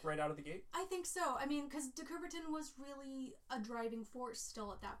games, like right out of the gate? I think so. I mean, because de Coubertin was really a driving force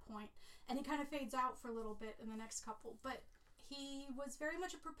still at that point, and he kind of fades out for a little bit in the next couple, but he was very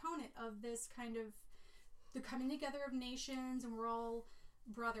much a proponent of this kind of the coming together of nations, and we're all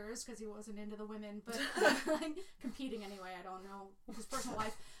brothers, because he wasn't into the women, but like, competing anyway. I don't know his personal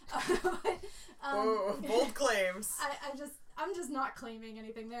life. Bold claims. I'm just not claiming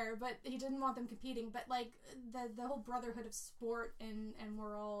anything there, but he didn't want them competing. But like the whole brotherhood of sport, and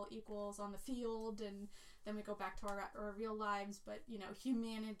we're all equals on the field, and then we go back to our real lives. But you know,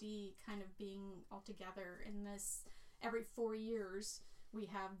 humanity kind of being all together in this. Every 4 years we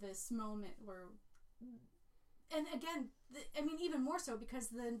have this moment where, and again, I mean, even more so because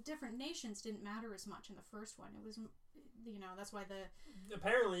the different nations didn't matter as much in the first one. It was, you know, that's why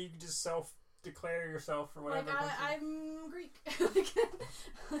apparently you can just self-declare yourself or whatever. Like, I'm Greek.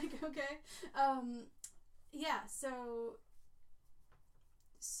 like okay. Yeah, so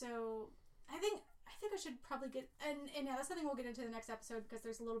I think I should probably get, and yeah, that's something we'll get into the next episode, because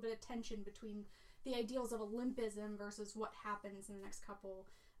there's a little bit of tension between the ideals of Olympism versus what happens in the next couple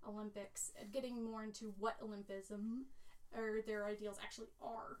Olympics, and getting more into what Olympism or their ideals actually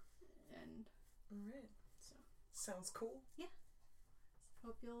are. And alright, so sounds cool. Yeah,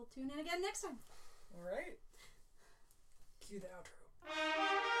 hope you'll tune in again next time. Alright, cue the outro.